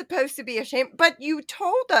not supposed to be ashamed, but you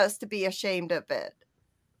told us to be ashamed of it.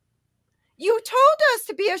 You told us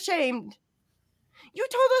to be ashamed. You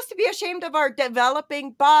told us to be ashamed of our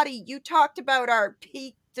developing body. You talked about our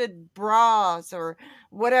peaked bras or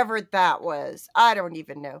whatever that was. I don't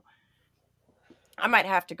even know. I might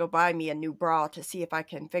have to go buy me a new bra to see if I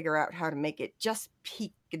can figure out how to make it just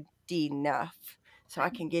peaked enough so I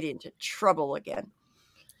can get into trouble again.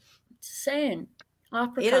 Saying.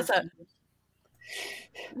 They're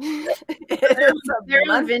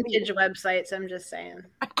on vintage websites, I'm just saying.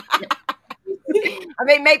 I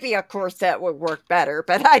mean, maybe a corset would work better,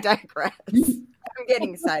 but I digress. I'm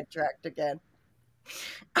getting sidetracked again.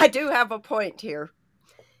 I do have a point here.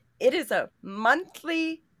 It is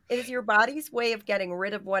your body's way of getting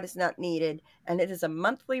rid of what is not needed, and it is a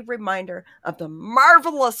monthly reminder of the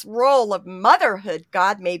marvelous role of motherhood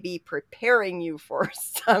God may be preparing you for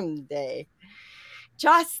someday.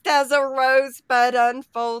 Just as a rosebud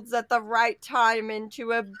unfolds at the right time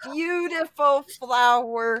into a beautiful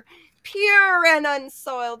flower, pure and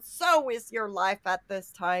unsoiled, so is your life at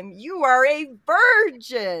this time. You are a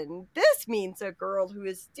virgin. This means a girl who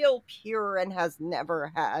is still pure and has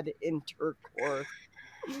never had intercourse.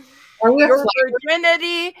 Your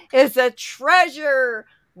virginity is a treasure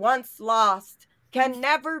once lost, can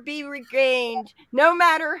never be regained, no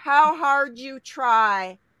matter how hard you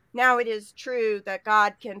try. Now it is true that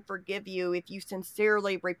God can forgive you if you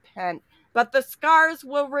sincerely repent, but the scars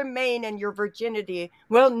will remain and your virginity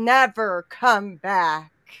will never come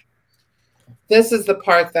back. This is the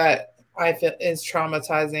part that I feel is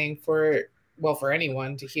traumatizing for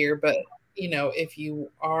anyone to hear, but if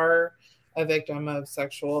you are a victim of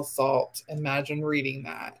sexual assault. Imagine reading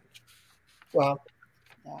that. Well,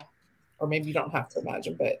 yeah. Or maybe you don't have to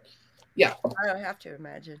imagine, but yeah. I don't have to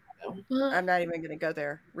imagine. I'm not even going to go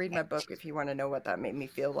there. Read my book if you want to know what that made me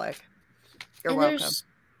feel like. You're welcome.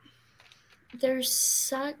 There's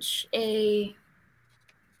such a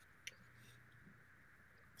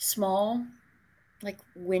small, like,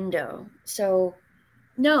 window. So,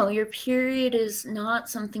 no, your period is not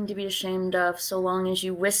something to be ashamed of so long as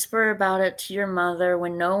you whisper about it to your mother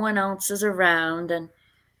when no one else is around, and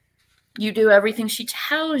you do everything she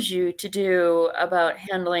tells you to do about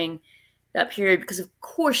handling that period, because of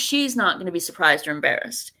course she's not going to be surprised or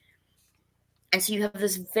embarrassed. And so you have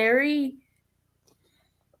this very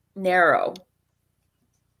narrow,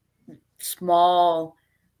 small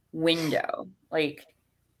window. Like,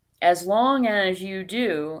 as long as you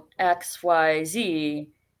do X, Y, Z,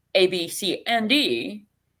 A, B, C, and D,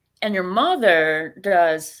 and your mother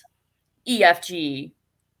does E, F, G,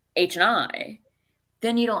 H, and I,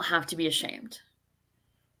 then you don't have to be ashamed.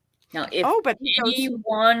 Now, if any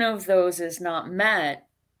one of those is not met,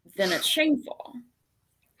 then it's shameful.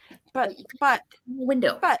 But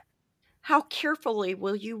window. But how carefully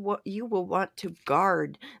will you will want to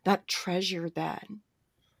guard that treasure then?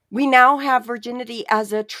 We now have virginity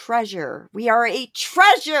as a treasure. We are a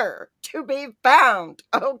treasure to be found.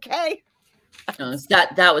 Okay. No,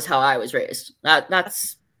 that was how I was raised.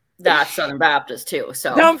 That's Southern Baptist too.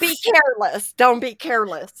 So don't be careless. Don't be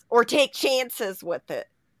careless or take chances with it.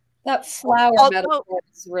 That flower metaphor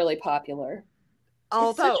is really popular.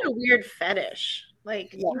 It's such a weird fetish.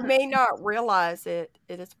 Like, you may not realize it.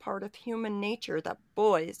 It is part of human nature that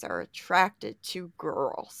boys are attracted to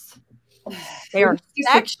girls. They are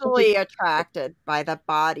sexually attracted by the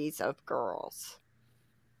bodies of girls.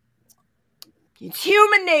 It's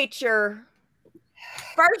human nature.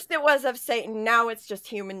 First it was of Satan, now it's just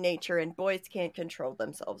human nature, and boys can't control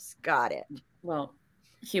themselves. Got it. Well,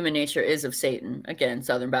 human nature is of Satan. Again,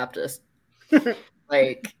 Southern Baptist.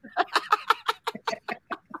 Like,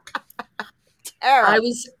 I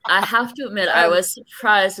have to admit, I was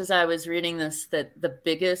surprised as I was reading this that the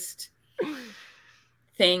biggest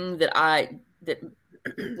thing that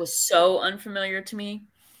was so unfamiliar to me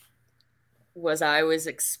was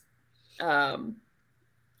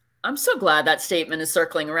I'm so glad that statement is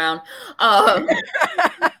circling around. Thank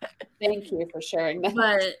you for sharing that.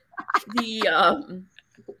 But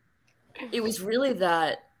it was really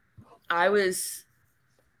that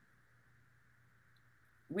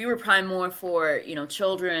we were probably more for,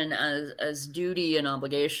 children as duty and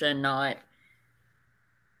obligation, not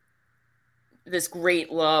this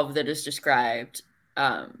great love that is described.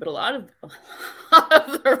 But a lot of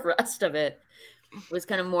the rest of it was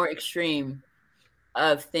kind of more extreme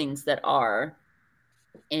of things that are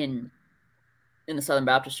in the Southern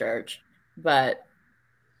Baptist Church. But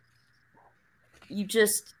you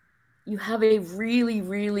have a really,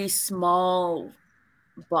 really small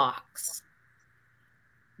box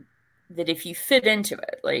that if you fit into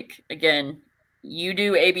it, like, again, you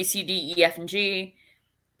do A, B, C, D, E, F, and G.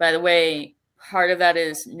 By the way, part of that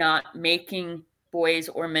is not making boys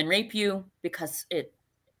or men rape you, because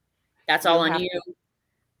that's all on you.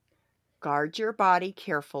 Guard your body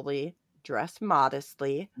carefully, dress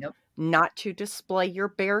modestly, not to display your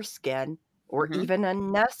bare skin or even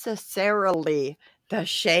unnecessarily the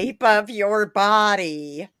shape of your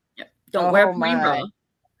body. Don't wear a pointy bra.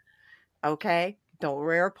 Okay? Don't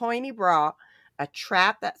wear a pointy bra. A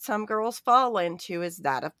trap that some girls fall into is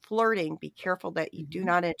that of flirting. Be careful that you do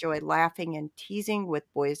not enjoy laughing and teasing with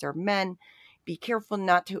boys or men. Be careful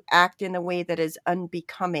not to act in a way that is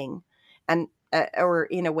unbecoming or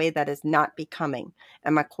in a way that is not becoming.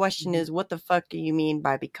 And my question is, what the fuck do you mean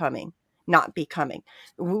by becoming? Not becoming.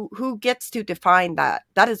 Who gets to define that?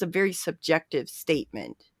 That is a very subjective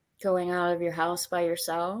statement. Going out of your house by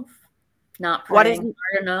yourself, not praying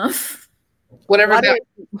hard enough. Whatever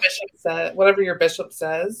your bishop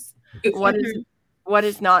says. What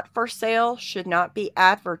is not for sale should not be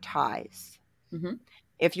advertised.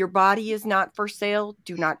 If your body is not for sale,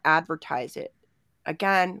 do not advertise it.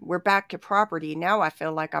 Again, we're back to property. Now I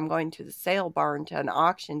feel like I'm going to the sale barn to an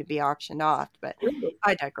auction to be auctioned off, but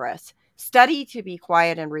I digress. Study to be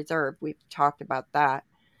quiet and reserved. We've talked about that.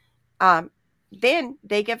 Then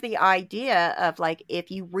they give the idea of, like, if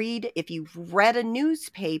you've read a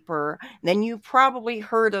newspaper, then you've probably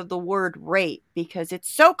heard of the word rape, because it's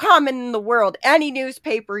so common in the world. Any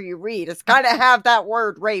newspaper you read is going to have that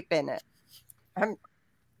word rape in it.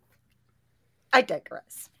 I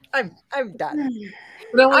digress. I'm done.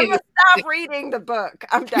 I'm going to stop reading the book.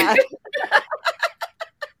 I'm done.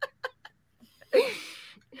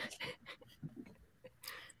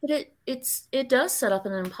 But it does set up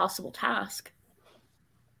an impossible task.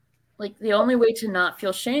 Like, the only way to not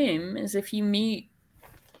feel shame is if you meet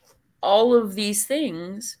all of these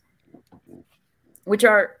things, which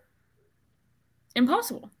are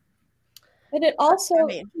impossible. And it also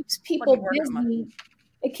keeps people busy.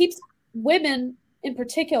 It keeps women in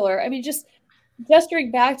particular. I mean, just gesturing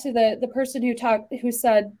back to the person who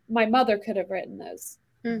said, my mother could have written this.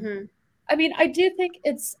 Mm-hmm. I mean, I do think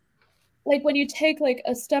it's like when you take like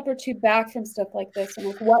a step or two back from stuff like this and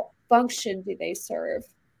like what function do they serve?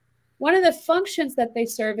 One of the functions that they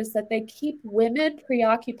serve is that they keep women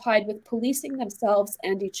preoccupied with policing themselves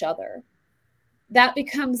and each other. That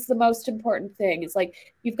becomes the most important thing. It's like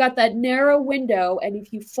you've got that narrow window, and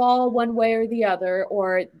if you fall one way or the other,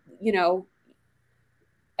 or, you know,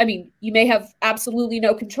 I mean, you may have absolutely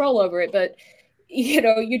no control over it, but, you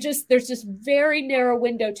know, there's this very narrow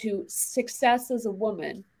window to success as a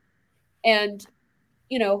woman. And,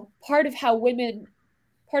 you know, part of how women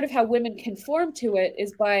conform to it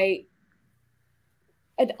is by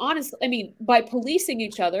policing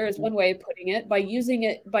each other is one way of putting it, by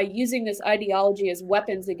using this ideology as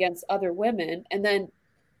weapons against other women. And then,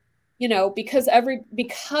 you know, because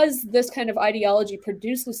this kind of ideology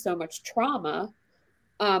produces so much trauma,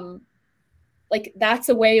 like that's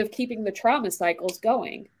a way of keeping the trauma cycles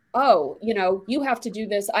going. Oh, you know, you have to do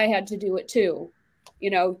this. I had to do it too.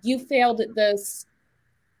 You know, you failed at this.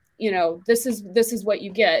 You know, this is what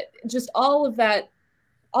you get. Just all of that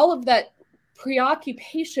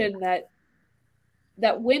preoccupation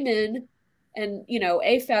that women and, you know,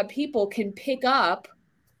 AFAB people can pick up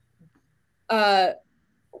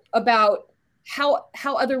about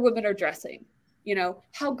how other women are dressing, you know,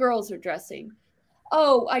 how girls are dressing.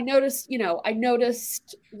 Oh, I noticed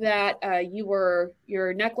that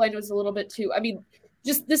your neckline was a little bit too, I mean,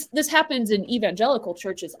 just this happens in evangelical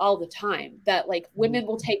churches all the time, that like women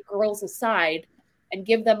will take girls aside and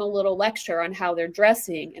give them a little lecture on how they're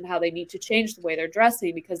dressing and how they need to change the way they're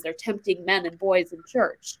dressing because they're tempting men and boys in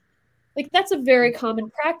church. Like, that's a very common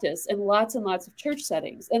practice in lots and lots of church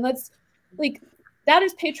settings. And that's like, that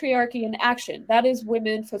is patriarchy in action. That is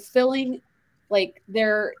women fulfilling like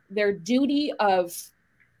their duty of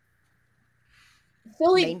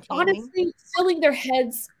filling their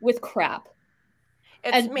heads with crap.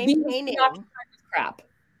 It's maintaining crap.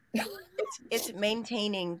 It's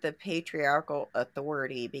maintaining the patriarchal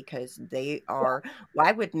authority, because they are,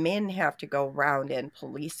 why would men have to go around and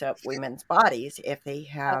police up women's bodies if they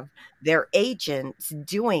have their agents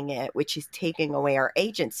doing it, which is taking away our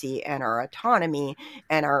agency and our autonomy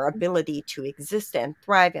and our ability to exist and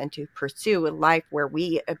thrive and to pursue a life where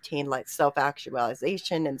we obtain like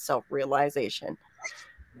self-actualization and self-realization,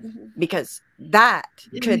 because that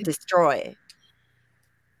could destroy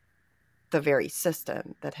the very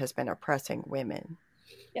system that has been oppressing women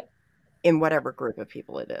in whatever group of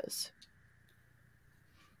people it is.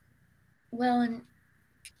 Well, and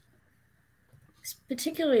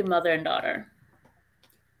particularly mother and daughter,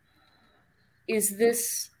 is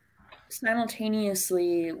this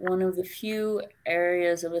simultaneously one of the few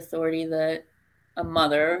areas of authority that a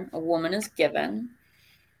woman is given,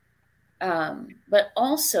 but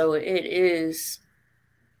also it is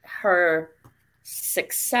her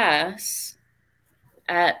success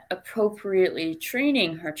at appropriately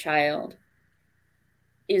training her child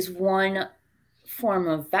is one form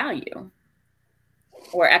of value,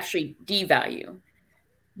 or actually devalue.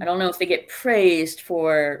 I don't know if they get praised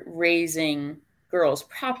for raising girls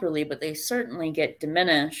properly, but they certainly get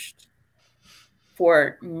diminished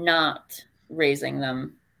for not raising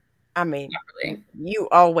them. I mean, you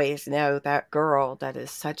always know that girl that is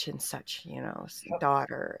such and such, you know,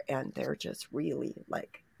 daughter, and they're just really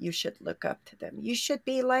like, you should look up to them. You should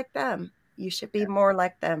be like them. You should be more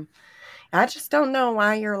like them. I just don't know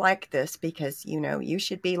why you're like this, because, you know, you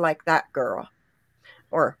should be like that girl.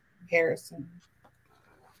 Or Harrison.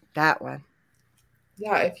 That one.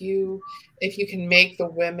 Yeah, if you can make the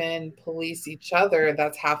women police each other,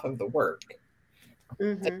 that's half of the work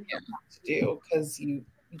that you have to do, because you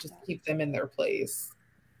just keep them in their place,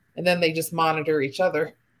 and then they just monitor each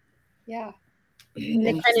other. Yeah.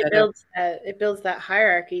 It kind of builds that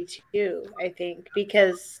hierarchy too, I think,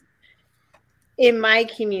 because in my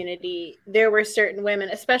community there were certain women,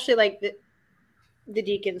 especially like the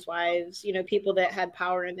deacons' wives, you know, people that had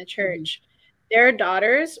power in the church, their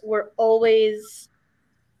daughters were always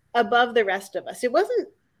above the rest of us. It wasn't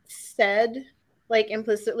said like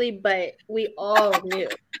implicitly, but we all knew.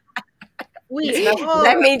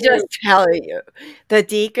 Let me just tell you, the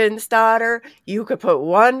deacon's daughter, you could put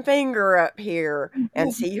one finger up here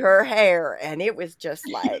and see her hair, and it was just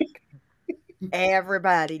like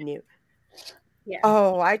everybody knew. Yeah.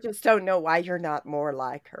 Oh, I just don't know why you're not more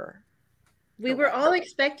like her. We were all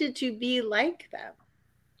expected to be like them.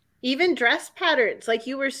 Even dress patterns, like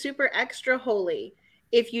you were super extra holy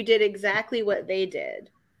if you did exactly what they did.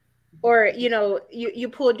 Or, you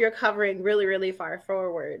pulled your covering really, really far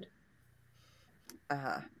forward.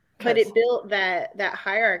 But it built that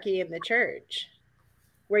hierarchy in the church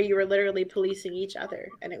where you were literally policing each other,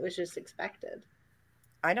 and it was just expected.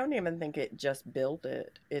 I don't even think it just built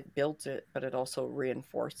it. It built it, but it also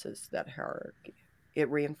reinforces that hierarchy. It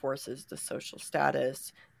reinforces the social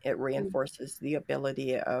status. It reinforces the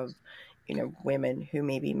ability of, women who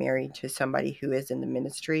may be married to somebody who is in the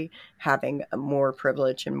ministry having more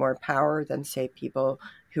privilege and more power than, say, people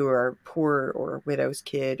who are poor or widow's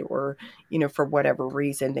kid, or, for whatever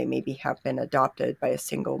reason, they maybe have been adopted by a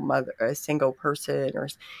single mother, a single person, or,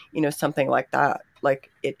 something like that. Like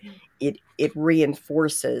it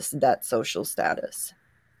reinforces that social status.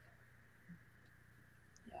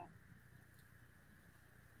 Yeah.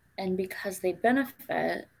 And because they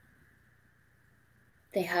benefit,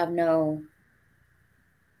 they have no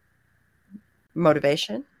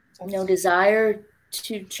motivation, no desire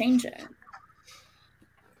to change it.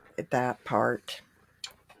 That part.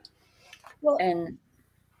 Well, and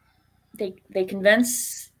they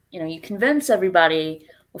convince, you convince everybody,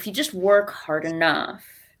 well, if you just work hard enough,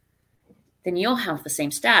 then you'll have the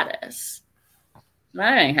same status.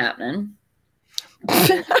 That ain't happening.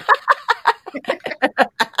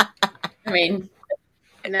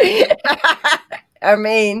 I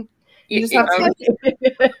mean, you just have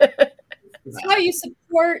to. How you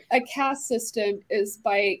support a caste system is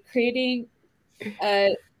by creating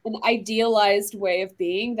an idealized way of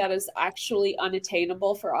being that is actually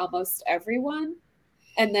unattainable for almost everyone.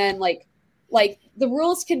 And then like the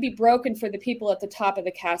rules can be broken for the people at the top of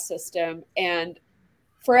the caste system, and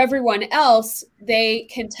for everyone else, they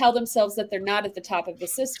can tell themselves that they're not at the top of the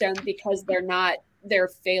system because they're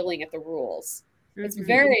failing at the rules. Mm-hmm. It's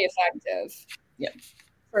very effective. Yeah.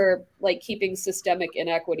 For like keeping systemic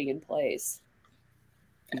inequity in place.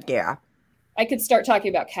 Yeah. I could start talking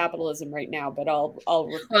about capitalism right now, but I'll well,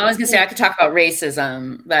 I was gonna say I could talk about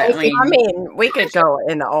racism, but I mean we could go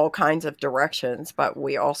in all kinds of directions, but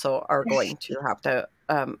we also are going to have to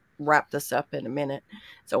wrap this up in a minute.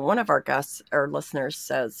 So one of our guests or listeners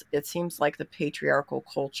says it seems like the patriarchal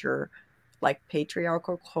cultures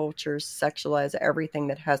sexualize everything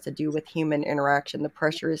that has to do with human interaction. The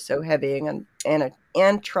pressure is so heavy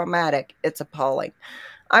and traumatic, it's appalling.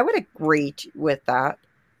 I would agree with that.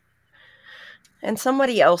 And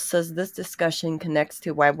somebody else says this discussion connects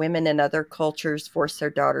to why women in other cultures force their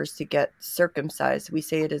daughters to get circumcised. We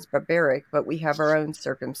say it is barbaric, but we have our own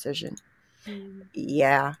circumcision.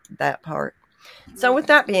 Yeah, that part. So with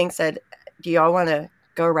that being said, do y'all want to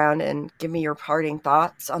go around and give me your parting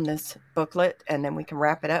thoughts on this booklet, and then we can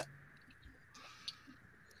wrap it up?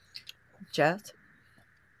 Jess?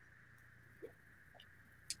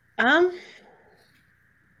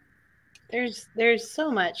 There's so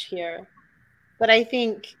much here. But I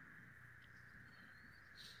think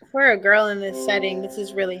for a girl in this setting, this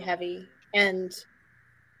is really heavy. And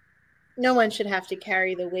no one should have to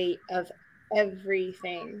carry the weight of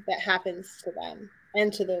everything that happens to them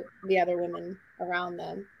and to the other women around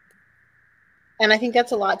them. And I think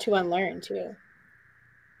that's a lot to unlearn too.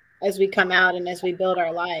 As we come out and as we build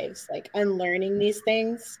our lives, like unlearning these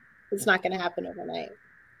things, it's not going to happen overnight. It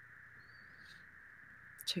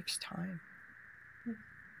takes time.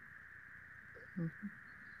 Mm-hmm.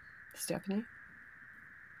 Stephanie?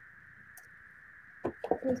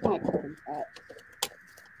 Where's my parting thought?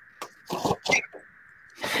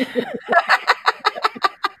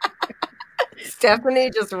 Stephanie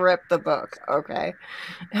just ripped the book. Okay.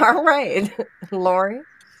 All right. Lori?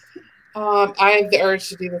 I have the urge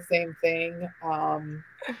to do the same thing.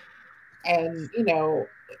 And,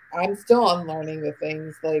 I'm still unlearning the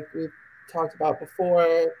things like we've talked about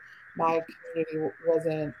before. My community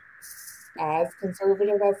wasn't as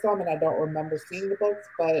conservative as some, and I don't remember seeing the books,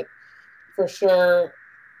 but for sure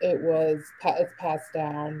it's passed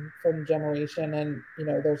down from generation, and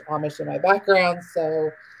there's Amish in my background, so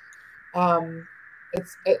I'm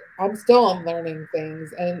still unlearning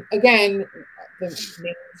things. And again, the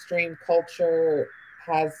mainstream culture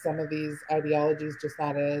has some of these ideologies just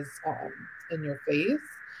not as in your face,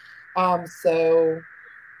 so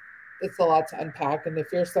it's a lot to unpack. And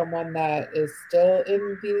if you're someone that is still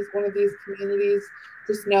in one of these communities,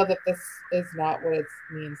 just know that this is not what it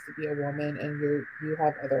means to be a woman, and you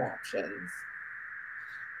have other options.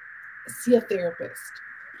 See a therapist.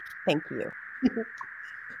 Thank you.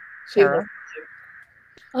 Sarah?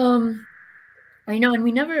 And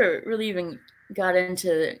we never really even got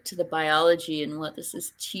into the biology and what this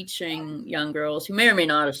is teaching young girls who may or may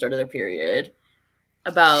not have started their period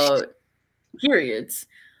about periods.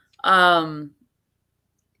 But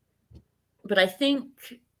I think,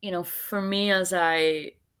 for me, as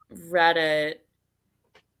I read it,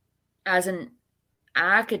 as an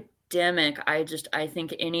academic, I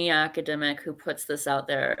think any academic who puts this out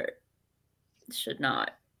there should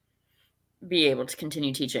not be able to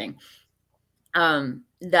continue teaching.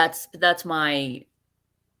 That's my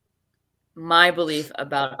belief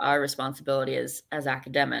about our responsibility as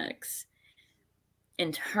academics.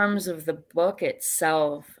 In terms of the book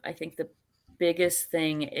itself, I think the biggest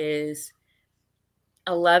thing is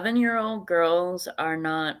 11-year-old girls are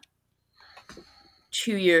not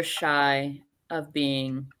 2 years shy of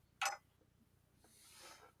being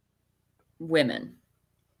women.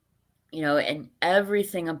 And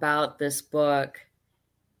everything about this book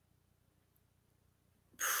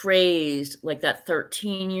praised like that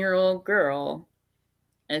 13-year-old girl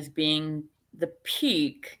as being the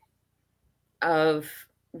peak of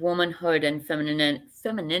womanhood and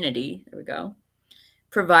femininity. There we go.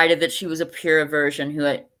 Provided that she was a pure virgin who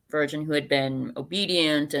had been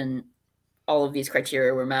obedient and all of these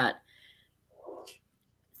criteria were met.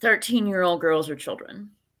 13-year-old girls are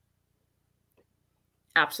children.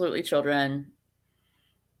 Absolutely children.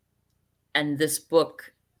 And this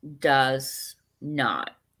book does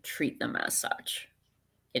not treat them as such.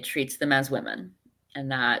 It treats them as women.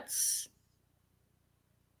 And that's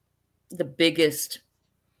the biggest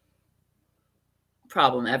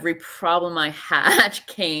problem. Every problem I had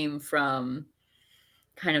came from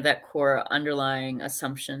kind of that core underlying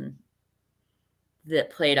assumption that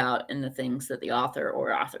played out in the things that the author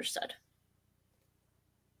or authors said.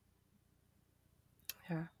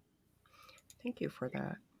 Yeah. Thank you for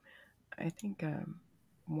that. I think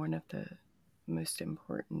one of the most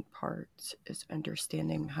important parts is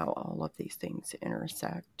understanding how all of these things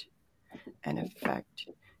intersect and affect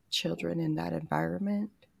children in that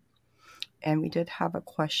environment. And we did have a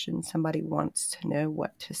question. Somebody wants to know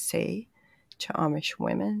what to say to Amish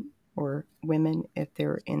women or women if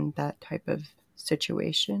they're in that type of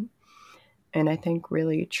situation. And I think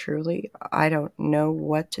really, truly, I don't know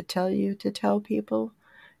what to tell you to tell people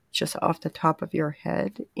just off the top of your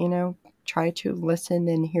head. Try to listen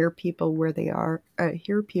and hear people where they are,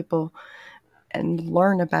 hear people and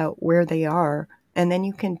learn about where they are. And then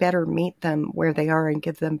you can better meet them where they are and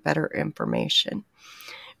give them better information.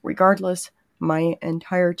 Regardless, my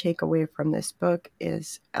entire takeaway from this book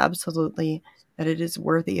is absolutely that it is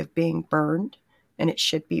worthy of being burned, and it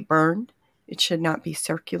should be burned. It should not be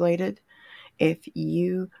circulated. If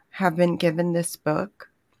you have been given this book,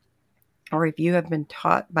 or if you have been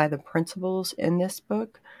taught by the principles in this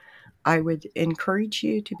book, I would encourage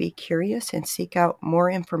you to be curious and seek out more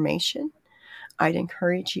information. I'd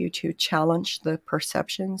encourage you to challenge the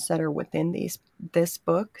perceptions that are within this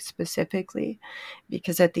book specifically,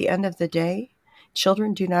 because at the end of the day,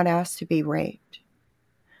 children do not ask to be raped.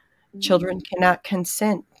 Children cannot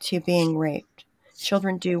consent to being raped.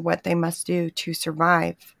 Children do what they must do to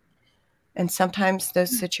survive. And sometimes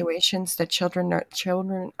those situations that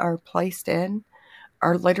children are placed in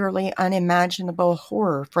are literally unimaginable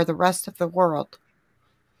horror for the rest of the world.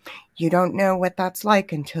 You don't know what that's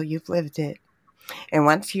like until you've lived it. And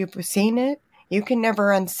once you've seen it, you can never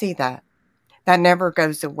unsee that. That never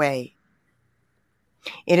goes away.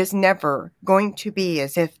 It is never going to be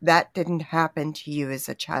as if that didn't happen to you as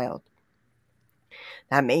a child.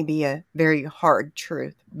 That may be a very hard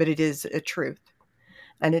truth, but it is a truth.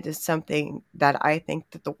 And it is something that I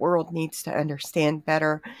think that the world needs to understand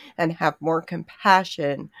better and have more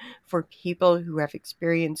compassion for people who have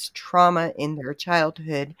experienced trauma in their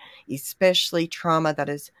childhood, especially trauma that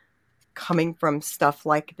is coming from stuff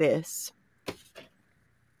like this.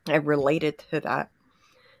 I related to that.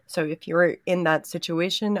 So if you're in that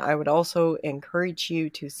situation, I would also encourage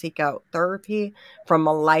you to seek out therapy from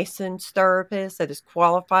a licensed therapist that is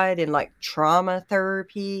qualified in like trauma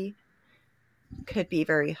therapy. Could be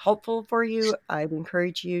very helpful for you. I'd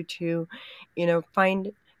encourage you to,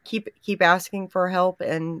 keep asking for help,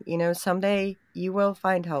 and someday you will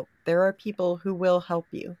find help. There are people who will help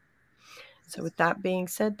you. So with that being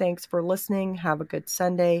said, thanks for listening. Have a good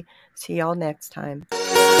Sunday. See y'all next time.